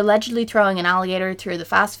after allegedly throwing an alligator through the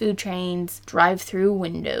fast food chain's drive-through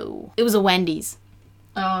window. It was a Wendy's.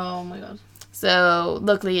 Oh my god. So,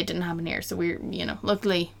 luckily it didn't happen here. So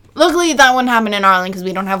luckily that wouldn't happen in Ireland because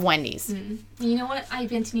we don't have Wendy's. You know what? I've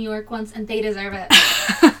been to New York once and they deserve it.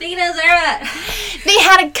 They deserve it. They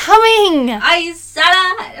had it coming. I said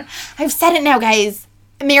it. I've said it now, guys.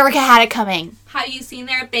 America had it coming. Have you seen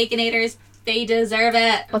their Baconators? They deserve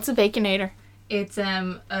it. What's a Baconator? It's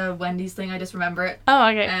a Wendy's thing. I just remember it. Oh,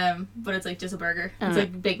 okay. But it's like just a burger. It's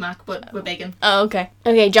like Big Mac, but with bacon. Oh, okay.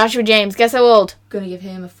 Okay, Joshua James. Guess how old? Gonna give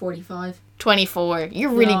him a 45. 24. You're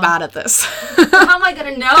really bad at this. How am I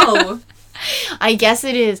gonna know? I guess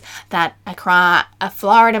it is that a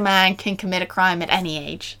Florida man can commit a crime at any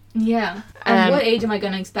age. Yeah. And what age am I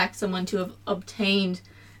gonna expect someone to have obtained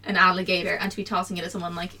an alligator and to be tossing it at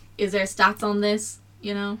someone? Like, is there stats on this?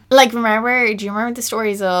 You know? Like, do you remember the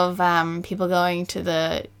stories of people going to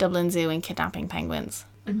the Dublin Zoo and kidnapping penguins?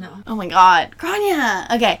 No. Oh my god. Grania!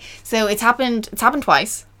 Okay, so it's happened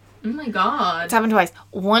twice. Oh my god. It's happened twice.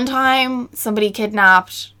 One time, somebody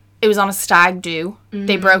kidnapped, it was on a stag do.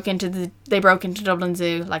 They broke into Dublin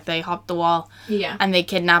Zoo, like they hopped the wall. Yeah. And they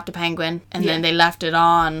kidnapped a penguin, and then they left it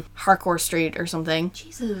on Harcourt Street or something.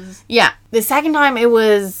 Jesus. Yeah. The second time it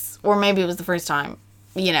was, or maybe it was the first time,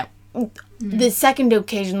 you know. The second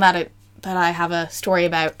occasion that I have a story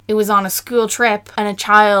about, it was on a school trip, and a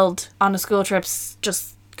child on a school trip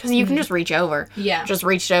just, because you can just reach over. Yeah. Just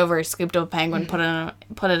reached over, scooped up a penguin, put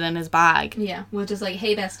it in his bag. Yeah. Well, just like,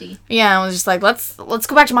 hey, bestie. Yeah, I was just like, let's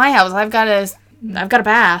go back to my house. I've got a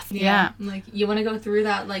bath. Yeah. Like, you want to go through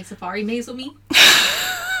that, like, safari maze with me?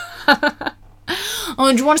 Oh,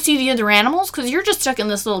 and do you want to see the other animals? Because you're just stuck in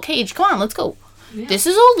this little cage. Come on, let's go. Yeah. This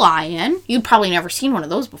is a lion. You've probably never seen one of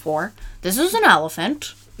those before. This is an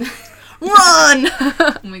elephant. Run!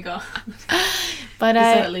 Oh my god. But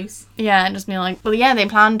set it loose. Yeah, and just being like, well, yeah, they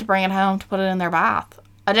planned to bring it home to put it in their bath.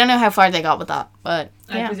 I don't know how far they got with that, but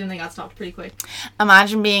I presume they got stopped pretty quick.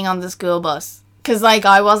 Imagine being on the school bus, because like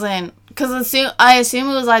I wasn't, because I assume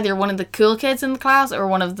it was either one of the cool kids in the class or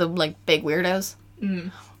one of the like big weirdos.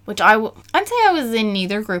 Which I'd say I was in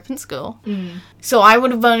neither group in school. So I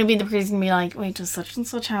would have only been the person to be like, wait, does such and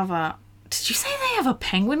such have a... Did you say they have a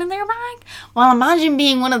penguin in their bag? Well, imagine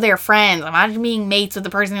being one of their friends. Imagine being mates with the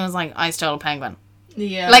person who was like, I stole a penguin.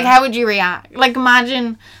 Yeah. Like, how would you react? Like,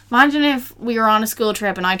 imagine if we were on a school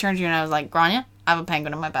trip and I turned to you and I was like, Grania, I have a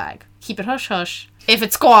penguin in my bag. Keep it hush-hush. If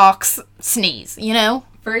it squawks, sneeze, you know?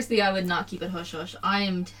 Firstly, I would not keep it hush-hush. I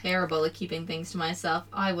am terrible at keeping things to myself.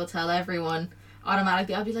 I will tell everyone.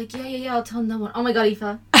 Automatically, I'll be like, yeah, I'll tell no one. Oh my god,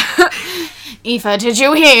 Aoife. Aoife, did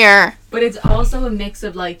you hear? But it's also a mix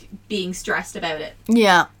of, like, being stressed about it.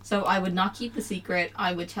 Yeah. So I would not keep the secret.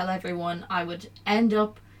 I would tell everyone. I would end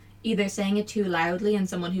up either saying it too loudly and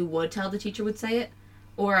someone who would tell the teacher would say it,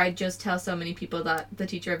 or I'd just tell so many people that the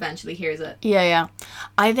teacher eventually hears it. Yeah.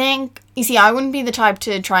 I think, you see, I wouldn't be the type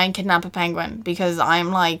to try and kidnap a penguin, because I'm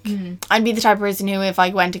like, I'd be the type of person who, if I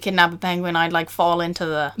went to kidnap a penguin, I'd like fall into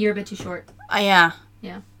the... You're a bit too short. Yeah.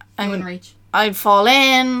 Yeah. I wouldn't reach. I'd fall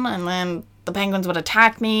in, and then the penguins would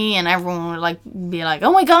attack me, and everyone would like be like,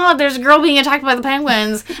 oh my god, there's a girl being attacked by the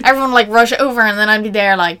penguins. Everyone would like rush over, and then I'd be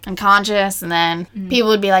there like unconscious, and then people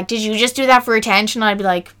would be like, did you just do that for attention? I'd be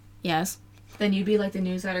like, yes. Then you'd be like the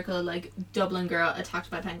news article, like, Dublin girl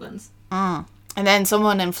attacked by penguins. And then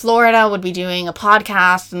someone in Florida would be doing a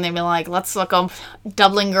podcast, and they'd be like, let's look up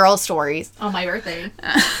Dublin girl stories. On my birthday.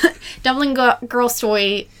 Dublin girl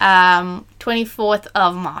story, 24th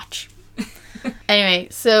of March. Anyway,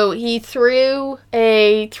 so he threw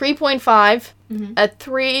a 3.5, a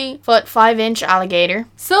 3'5" alligator.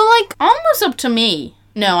 So, like, almost up to me.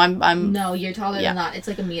 No, I'm... No, you're taller than that. It's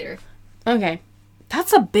like a meter. Okay.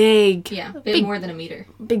 That's a big... Yeah, a bit more than a meter.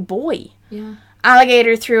 Big boy. Yeah.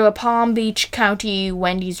 Alligator through a Palm Beach County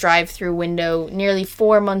Wendy's drive-through window nearly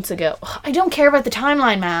 4 months ago. I don't care about the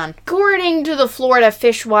timeline, man. According to the Florida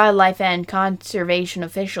Fish, Wildlife and Conservation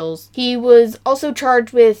officials, he was also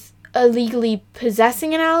charged with illegally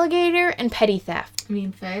possessing an alligator and petty theft. I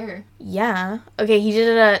mean, fair. Yeah. Okay, he did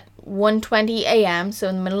it at 1:20 a.m., so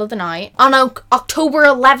in the middle of the night. On October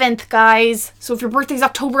 11th, guys. So if your birthday's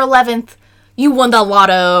October 11th, you won the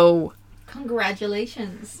lotto.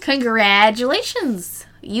 Congratulations. Congratulations.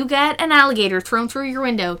 You get an alligator thrown through your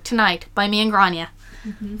window tonight by me and grainne.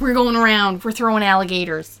 Mm-hmm. We're going around. We're throwing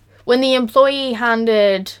alligators. When the employee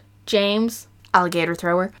handed James, alligator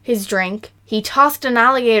thrower, his drink, he tossed an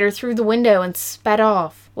alligator through the window and sped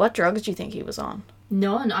off. What drugs do you think he was on?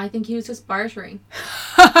 None. I think he was just bartering.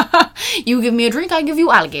 You give me a drink, I give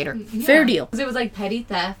you alligator. Yeah. Fair deal. Because it was like petty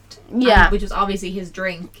theft. Yeah. Which was obviously his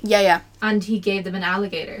drink. Yeah. And he gave them an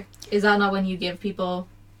alligator. Is that not when you give people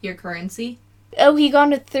your currency? Oh, he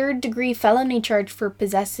got a 3rd-degree felony charge for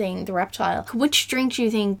possessing the reptile. Which drink do you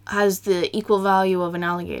think has the equal value of an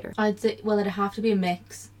alligator? I'd say, well, it'd have to be a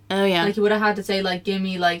mix. Oh, yeah. Like, he would have had to say, like, give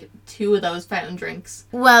me, like, 2 of those fountain drinks.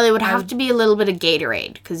 Well, it would have to be a little bit of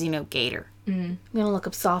Gatorade, because, gator. I'm going to look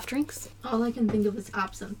up soft drinks. All I can think of is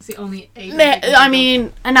absinthe. It's the only I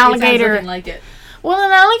mean, an alligator. It sounds like it. Well,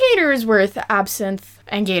 an alligator is worth absinthe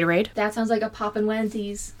and Gatorade. That sounds like a Poppin'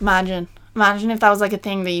 Wendy's. Imagine if that was like a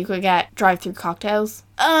thing that you could get drive-through cocktails.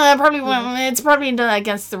 It's probably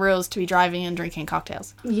against the rules to be driving and drinking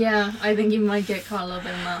cocktails. Yeah, I think you might get caught a little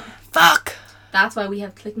bit in that. Fuck! That's why we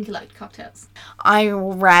have click and collect cocktails. I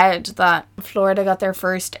read that Florida got their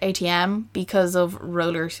first ATM because of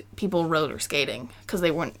people roller skating. Because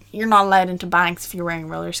you're not allowed into banks if you're wearing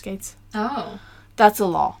roller skates. Oh. That's a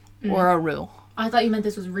law or a rule. I thought you meant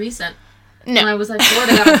this was recent. No. And I was like,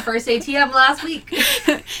 Florida got its first ATM last week.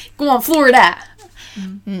 Go on, Florida.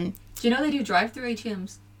 Do you know they do drive-through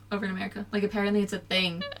ATMs over in America? Like, apparently it's a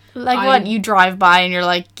thing. Like what? You drive by and you're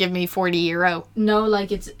like, give me €40. No,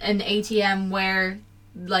 like, it's an ATM where,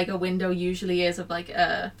 like, a window usually is of, like,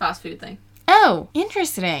 a fast food thing. Oh,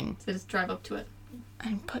 interesting. So just drive up to it.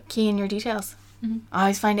 And key in your details. Mm-hmm. I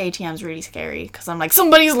always find ATMs really scary because I'm like,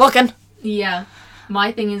 somebody's looking. Yeah.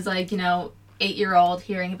 My thing is, like, 8-year-old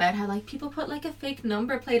hearing about how, like, people put, like, a fake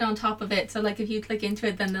number plate on top of it. So, like, if you click into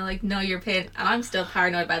it, then they'll, like, know your PIN. And I'm still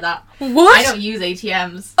paranoid by that. What? I don't use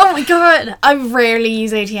ATMs. Oh, my God. I rarely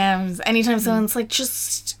use ATMs. Anytime someone's like,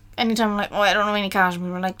 anytime I'm like, oh, I don't know any cash.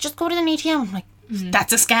 And we're like, just go to an ATM. I'm like,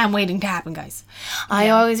 that's a scam waiting to happen, guys. Yeah. I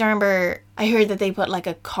always remember, I heard that they put, like,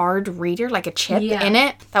 a card reader, like a chip in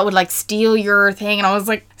it that would, like, steal your thing. And I was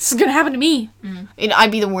like, this is going to happen to me.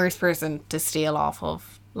 I'd be the worst person to steal off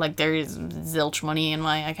of. Like, there is zilch money in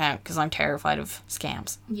my account because I'm terrified of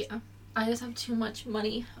scams. Yeah. I just have too much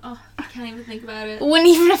money. Oh, I can't even think about it. It wouldn't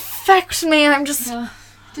even affect me. I'm just...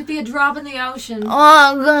 to be a drop in the ocean.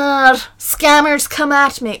 Oh, God. Scammers, come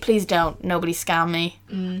at me. Please don't. Nobody scam me.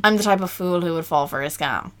 I'm the type of fool who would fall for a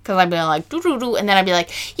scam. Because I'd be like, doo-doo-doo. And then I'd be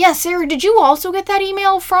like, yeah, Sarah, did you also get that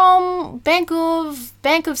email from Bank of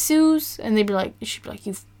Suze? And she'd be like,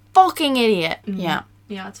 you fucking idiot. Yeah.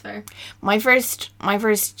 Yeah, that's fair. My first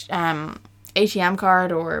ATM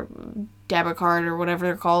card or debit card or whatever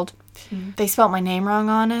they're called, they spelt my name wrong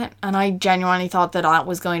on it, and I genuinely thought that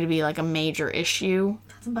was going to be like a major issue.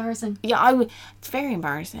 That's embarrassing. Yeah, it's very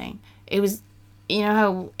embarrassing. It was,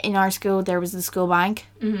 how in our school there was the school bank?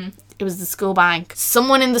 Mm-hmm. It was the school bank.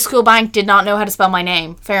 Someone in the school bank did not know how to spell my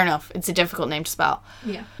name. Fair enough. It's a difficult name to spell.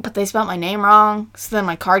 Yeah. But they spelt my name wrong, so then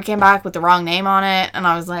my card came back with the wrong name on it, and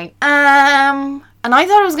I was like, And I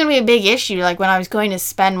thought it was going to be a big issue, like, when I was going to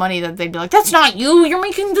spend money, that they'd be like, that's not you, you're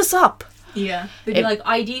making this up. Yeah. They'd be like,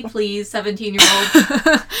 ID, please,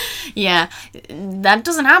 17-year-old. Yeah. That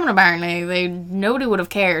doesn't happen, apparently. Nobody would have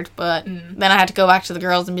cared, but then I had to go back to the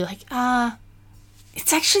girls and be like,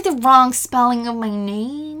 it's actually the wrong spelling of my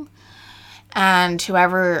name. And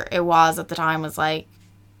whoever it was at the time was like,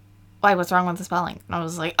 why, what's wrong with the spelling? And I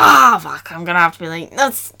was like, fuck, I'm going to have to be like,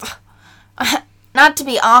 that's... Not to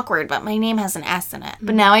be awkward, but my name has an S in it.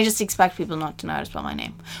 But now I just expect people not to know how to spell my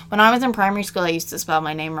name. When I was in primary school, I used to spell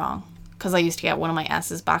my name wrong. Because I used to get one of my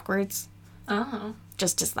S's backwards. Oh.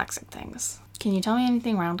 Just dyslexic things. Can you tell me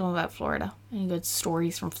anything random about Florida? Any good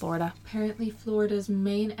stories from Florida? Apparently Florida's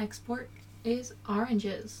main export is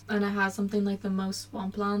oranges. And it has something like the most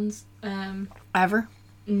swamplands. Ever?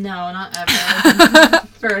 No, not ever.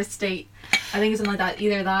 For a state. I think it's something like that.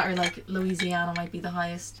 Either that or, like, Louisiana might be the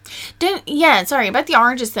highest. Sorry, about the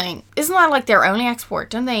oranges thing. Isn't that, like, their only export?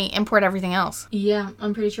 Don't they import everything else? Yeah,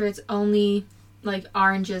 I'm pretty sure it's only, like,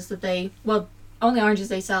 oranges that only oranges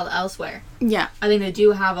they sell elsewhere. Yeah. I think they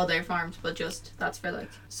do have other farms, but that's for, like,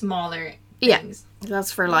 smaller things. Yeah,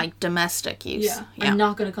 that's for, like, domestic use. Yeah. I'm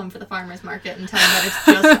not going to come for the farmer's market and tell them that it's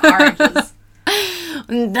just oranges.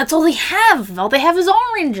 And that's all they have. All they have is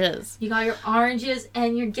oranges. You got your oranges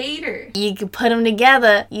and your gator. You can put them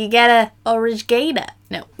together. You get a orange gator.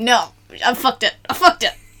 No. I fucked it.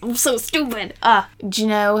 I'm so stupid. Do you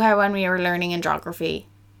know how when we were learning in geography,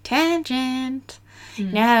 tangent, you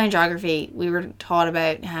know how in geography we were taught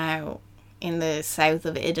about how in the south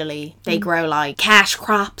of Italy they grow like cash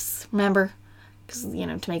crops, remember? Because,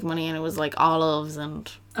 to make money, and it was like olives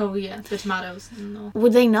and... Oh yeah, the tomatoes. No.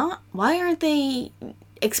 Would they not? Why aren't they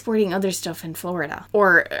exporting other stuff in Florida?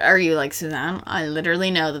 Or are you like Suzanne? I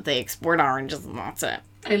literally know that they export oranges and that's it.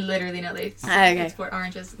 I literally know they export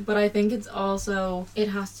oranges. But I think it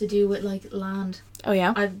has to do with like land. Oh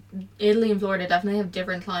yeah? Italy and Florida definitely have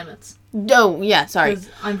different climates. Oh yeah, sorry. Because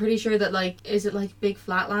I'm pretty sure that is it like big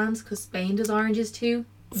flatlands? Because Spain does oranges too.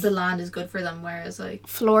 The land is good for them, whereas like...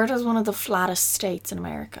 Florida's one of the flattest states in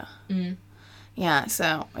America. Yeah,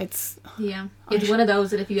 so it's... Yeah. It's one of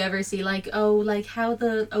those that if you ever see how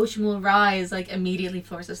the ocean will rise, immediately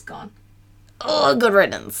Florida's just gone. Oh, good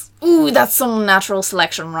riddance. Ooh, that's some natural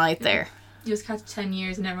selection right there. You just catch 10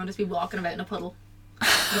 years and everyone just be walking about in a puddle.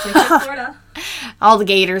 It's like, Florida. All the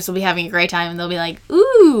gators will be having a great time and they'll be like,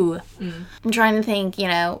 ooh. I'm trying to think,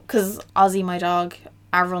 because Ozzy, my dog,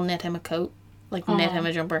 Avril knit him a coat. Knit him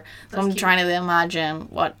a jumper. So I'm trying to imagine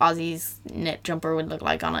what Ozzy's knit jumper would look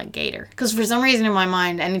like on a gator. Because for some reason in my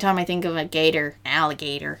mind, anytime I think of a gator,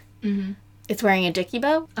 alligator, it's wearing a dicky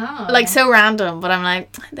bow. Oh. So random, but I'm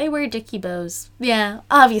like, they wear dicky bows. Yeah,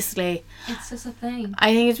 obviously. It's just a thing.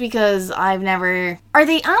 I think it's because I've never... Are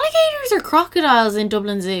they alligators or crocodiles in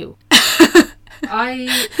Dublin Zoo?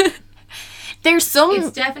 There's some...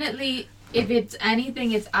 It's definitely... If it's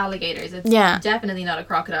anything, it's alligators. It's definitely not a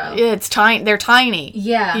crocodile. Yeah, it's tiny. They're tiny.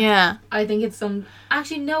 Yeah. Yeah. I think it's some...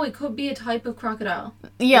 Actually, no, it could be a type of crocodile.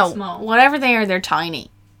 Yeah, it's small. Whatever they are, they're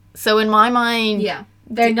tiny. So in my mind... Yeah.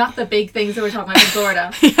 They're not the big things that we're talking about in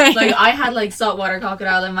Florida. I had, saltwater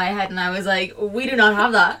crocodile in my head, and I was like, we do not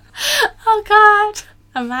have that. Oh, God.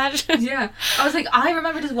 Imagine. Yeah. I was like, I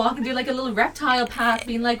remember just walking through, a little reptile path,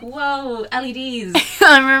 being like, whoa, LEDs.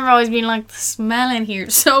 I remember always being like, the smell in here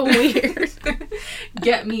is so weird.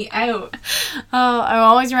 Get me out. Oh, I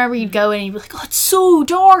always remember you'd go in and you'd be like, oh, it's so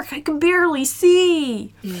dark, I can barely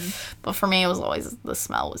see. But for me, it was always, the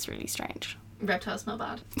smell was really strange. Reptiles smell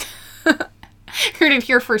bad. Heard it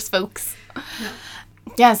here first, folks. No.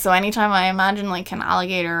 Yeah, so anytime I imagine an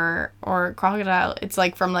alligator or a crocodile, it's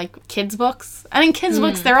from kids' books. And in kids'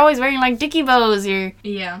 books, they're always wearing dicky bows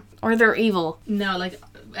or they're evil. No,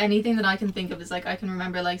 anything that I can think of is I can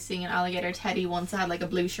remember seeing an alligator. Teddy once had a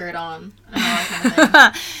blue shirt on and all that kind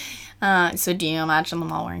of thing. So do you imagine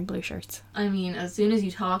them all wearing blue shirts? I mean, as soon as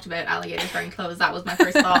you talked about alligators wearing clothes, that was my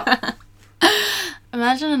first thought.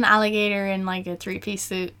 Imagine an alligator in a 3-piece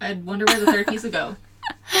suit. I'd wonder where the third piece would go.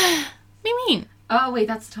 What do you mean? Oh wait,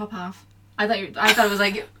 that's the top half. I thought it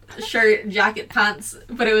was shirt, jacket, pants,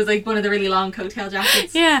 but it was one of the really long coattail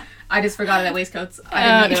jackets. Yeah. I just forgot about waistcoats.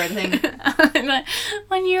 I didn't know they were a thing.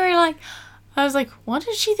 When you were I was like, what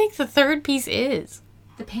does she think the third piece is?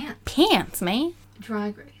 The pants. Pants, man.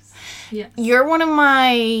 Drag race. Yes. You're one of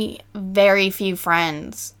my very few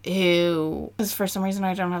friends who, because for some reason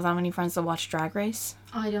I don't have that many friends that watch Drag Race.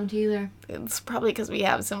 I don't either. It's probably because we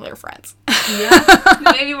have similar friends. Yeah.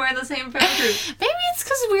 Maybe we're in the same friend group. Maybe it's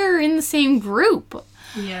because we're in the same group.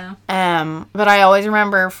 Yeah. But I always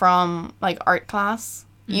remember from art class,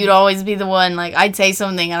 you'd always be the one, I'd say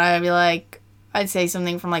something and I'd say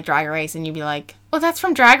something from Drag Race and you'd be like, oh, that's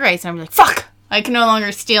from Drag Race. And I'd be like, fuck! I can no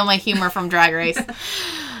longer steal my humor from Drag Race.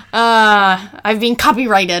 I've been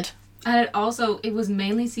copyrighted. And it was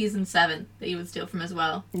mainly season 7 that you would steal from as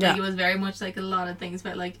well. Yeah. It was very much a lot of things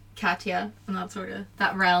about Katya and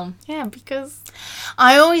that realm. Yeah, because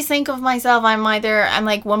I always think of myself, I'm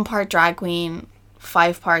 1 part drag queen,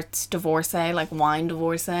 5 parts divorcee, wine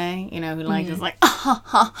divorcee, who is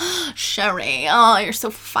Sherry, oh, you're so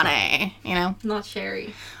funny, Not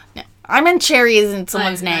Sherry. No, I meant Sherry isn't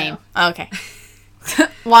someone's name. Okay.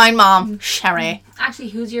 Wine mom, Sherry. Actually,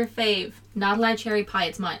 who's your fave? Not allowed cherry pie,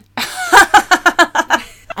 it's mine.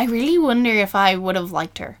 I really wonder if I would have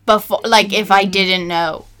liked her before, if I didn't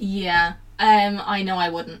know. Yeah. I know I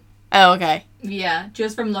wouldn't. Oh, okay. Yeah,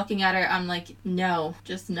 just from looking at her, I'm no,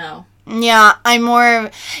 just no. Yeah, I'm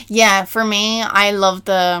more, for me, I love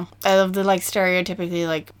the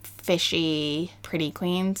stereotypically, fishy, pretty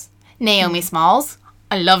queens. Naomi Smalls.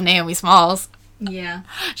 I love Naomi Smalls. Yeah.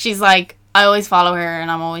 She's I always follow her, and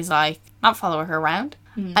I'm always not follow her around.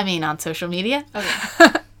 I mean, on social media.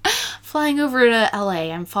 Okay. Flying over to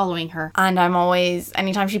LA, I'm following her. And I'm always,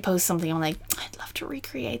 anytime she posts something, I'm I'd love to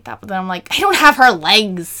recreate that. But then I'm I don't have her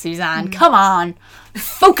legs, Suzanne. Come on.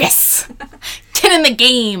 Focus. Get Get in the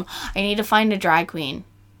game. I need to find a drag queen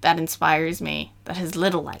that inspires me, that has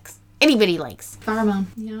little legs. Itty bitty legs. Pheromone.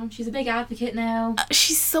 You know, she's a big advocate now.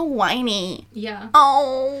 She's so whiny. Yeah.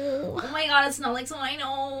 Oh. Oh my god, it smells like so I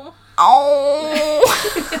know. Oh.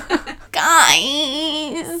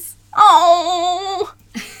 Guys. Oh.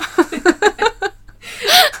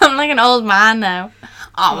 I'm like an old man now.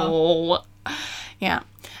 Oh. Yeah.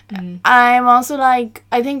 I'm also like,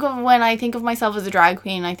 when I think of myself as a drag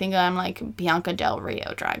queen, I think I'm like Bianca Del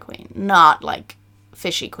Rio drag queen, not like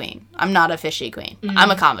fishy queen. I'm not a fishy queen.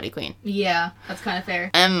 I'm a comedy queen. Yeah, that's kind of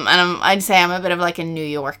fair. I'd say I'm a bit of like I'm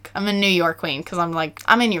a New York queen because I'm like,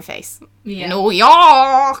 I'm in your face. Yeah. New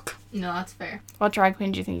York! No, that's fair. What drag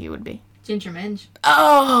queen do you think you would be? Ginger Minge.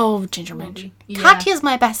 Oh, Ginger Minge. Yeah. Katya's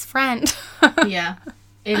my best friend. Yeah.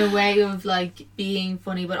 In a way of like being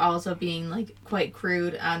funny but also being like quite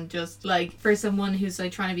crude and just like for someone who's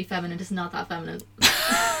like trying to be feminine, it's not that feminine.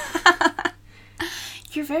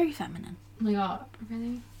 You're very feminine. Oh my god,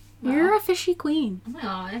 really? Wow. You're a fishy queen. Oh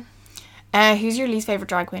my god. Who's your least favourite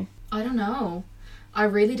drag queen? I don't know. I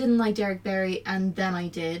really didn't like Derek Barry and then I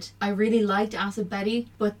did. I really liked Acid Betty,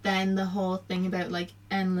 but then the whole thing about like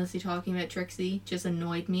endlessly talking about Trixie just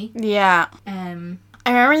annoyed me. Yeah. I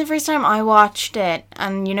remember the first time I watched it,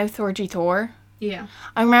 and you know Thorgy Thor? Yeah.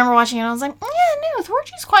 I remember watching it and I was like, yeah, no,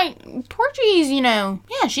 Thorgy's, you know,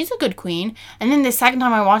 yeah, she's a good queen. And then the second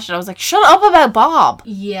time I watched it, I was like, shut up about Bob.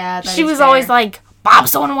 Yeah, she was always like, Bob's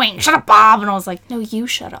so annoying, shut up, Bob. And I was like, no, you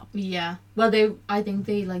shut up. Yeah. Well, I think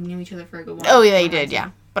they like knew each other for a good while. Oh, yeah, they did, yeah.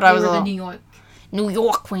 But I was the New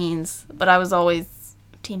York queens. But I was always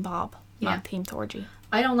Team Bob, not Team Thorgy.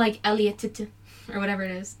 I don't like Elliot Tutta, or whatever it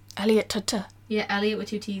is. Elliot Tutta. Yeah, Elliot with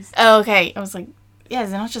 2 T's. Oh, okay. I was like, yeah,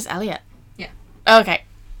 is it not just Elliot? Yeah. Okay.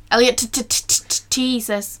 Elliot T,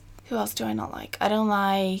 sis. Who else do I not like? I don't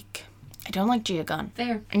like Gia Gunn.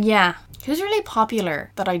 Fair. Yeah. Who's really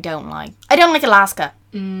popular that I don't like? I don't like Alaska.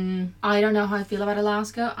 I don't know how I feel about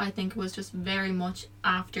Alaska. I think it was just very much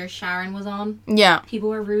after Sharon was on. Yeah. People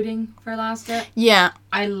were rooting for Alaska. Yeah.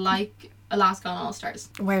 I like Alaska on All Stars.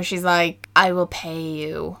 Where she's like, I will pay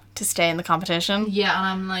you to stay in the competition. Yeah, and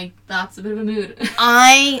I'm like, that's a bit of a mood.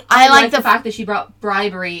 I like the fact that she brought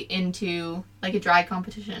bribery into like a drag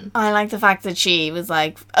competition. I like the fact that she was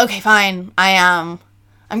like, okay, fine, I'm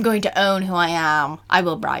going to own who I am. I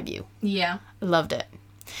will bribe you. Yeah. I loved it.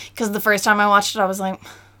 Because the first time I watched it, I was like,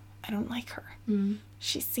 I don't like her.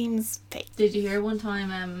 She seems fake. Did you hear one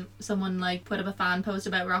time someone like put up a fan post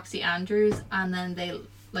about Roxy Andrews and then they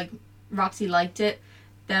like Roxy liked it,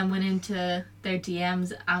 then went into their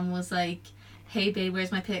DMs and was like, hey babe,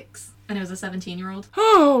 where's my pics? And it was a 17-year-old.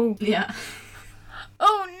 Oh! Yeah.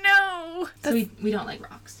 Oh no! So we don't like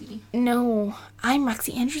Roxy. No. I'm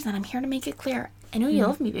Roxy Andrews and I'm here to make it clear. I know you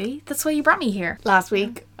love me, baby. That's why you brought me here. Last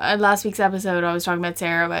week's episode, I was talking about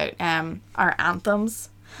Sarah about our anthems.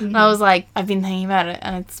 And I was like, I've been thinking about it,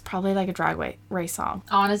 and it's probably like a drag race song.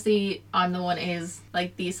 Honestly, I'm the one is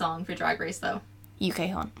like the song for Drag Race, though. UK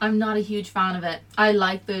Hun. I'm not a huge fan of it. I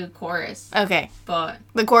like the chorus. Okay. But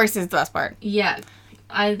the chorus is the best part. Yeah.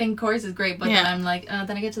 I think chorus is great, but then I'm like,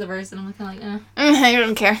 then I get to the verse and I'm kind of like, I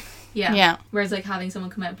don't care. Yeah. Yeah. Whereas like having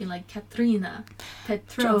someone come out and be like, Katrina,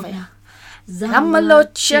 Petrovna,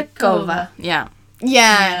 Zamolochekova.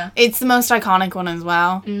 Yeah. It's the most iconic one as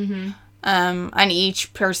well. And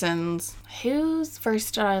each person's... Whose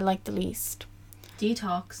verse did I like the least?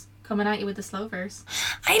 Detox. Coming at you with the slow verse.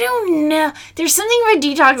 I don't know. There's something about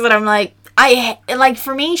Detox that I'm like...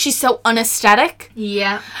 for me, she's so unaesthetic.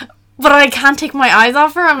 Yeah. But I can't take my eyes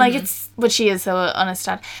off her. I'm like, but she is so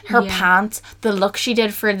unaesthetic. Her pants, the look she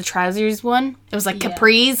did for the trousers one, it was like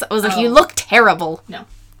capris. I was like, you look terrible. No.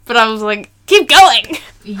 But I was like, keep going.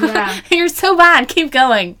 Yeah. You're so bad. Keep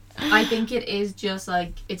going. I think it is just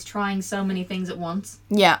like, it's trying so many things at once.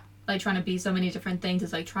 Yeah. Like trying to be so many different things.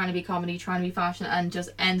 It's like trying to be comedy, trying to be fashion, and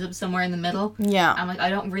just ends up somewhere in the middle. Yeah. I'm like, I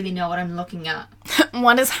don't really know what I'm looking at.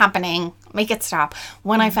 What is happening? Make it stop.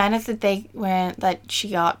 When I found out that she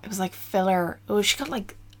got, it was like filler. Oh, she got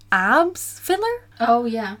like abs filler? Oh,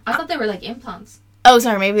 yeah. I thought they were like implants. Oh,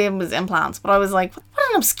 sorry, maybe it was implants. But I was like,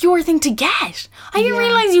 what an obscure thing to get. I didn't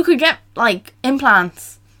realize you could get like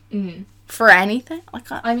implants. For anything?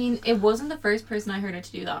 I mean, it wasn't the first person I heard it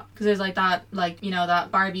to do that. Because there's like that, like, you know, that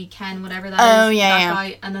Barbie Ken, whatever that is. Oh, yeah, that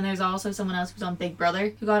guy. And then there's also someone else who's on Big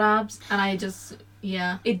Brother who got abs. And I just,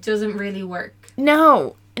 it doesn't really work.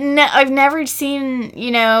 No, I've never seen,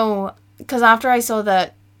 you know, because after I saw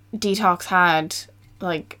that Detox had,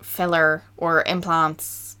 like, filler or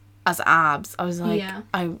implants as abs, I was like,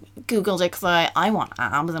 I Googled it because I want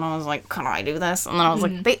abs. And I was like, can I do this? And then I was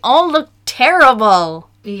like, they all look terrible.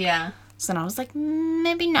 Yeah. So then I was like,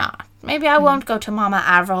 maybe not. Maybe I won't go to Mama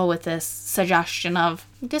Avril with this suggestion of,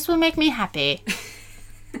 this will make me happy.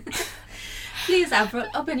 Please, Avril,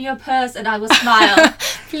 open your purse and I will smile.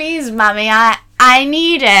 Please, Mummy, I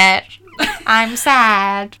need it. I'm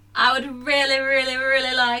sad. I would really, really,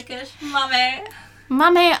 really like it, Mummy.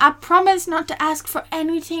 Mummy, I promise not to ask for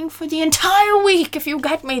anything for the entire week if you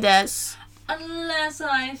get me this. Unless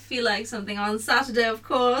I feel like something on Saturday, of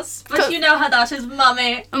course. But you know how that is,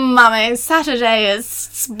 Mummy. Mummy, Saturday is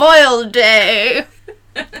spoiled day.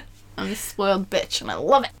 I'm a spoiled bitch and I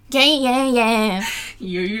love it. Yeah.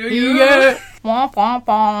 Yeah. Womp, womp,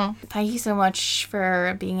 womp. Thank you so much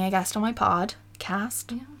for being a guest on my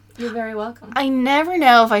podcast. Yeah, you're very welcome. I never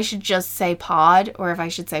know if I should just say pod or if I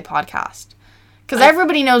should say podcast. Because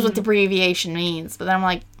everybody knows what the abbreviation means. But then I'm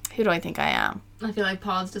like, who do I think I am? I feel like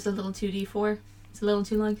pod's just a little too D4. It's a little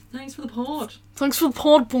too like, thanks for the pod. Thanks for the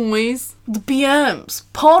pod, boys. The BMs.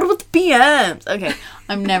 Pod with the BMs. Okay,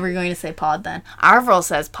 I'm never going to say pod then. Avril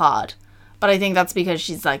says pod. But I think that's because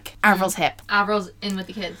she's like, Avril's hip. Avril's in with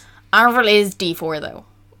the kids. Avril is D4 though.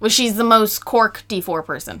 Well, she's the most Cork D4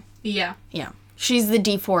 person. Yeah. Yeah. She's the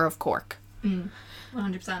D4 of Cork. 100%.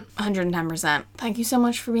 110%. Thank you so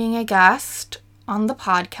much for being a guest on the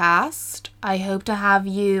podcast. I hope to have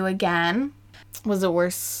you again. Was it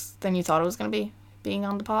worse than you thought it was going to be, being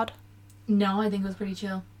on the pod? No, I think it was pretty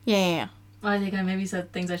chill. Yeah. I think I maybe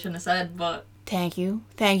said things I shouldn't have said, but... Thank you.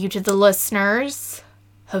 Thank you to the listeners.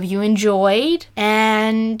 Hope you enjoyed.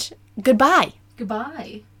 And goodbye.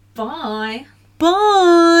 Goodbye. Bye.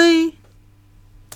 Bye.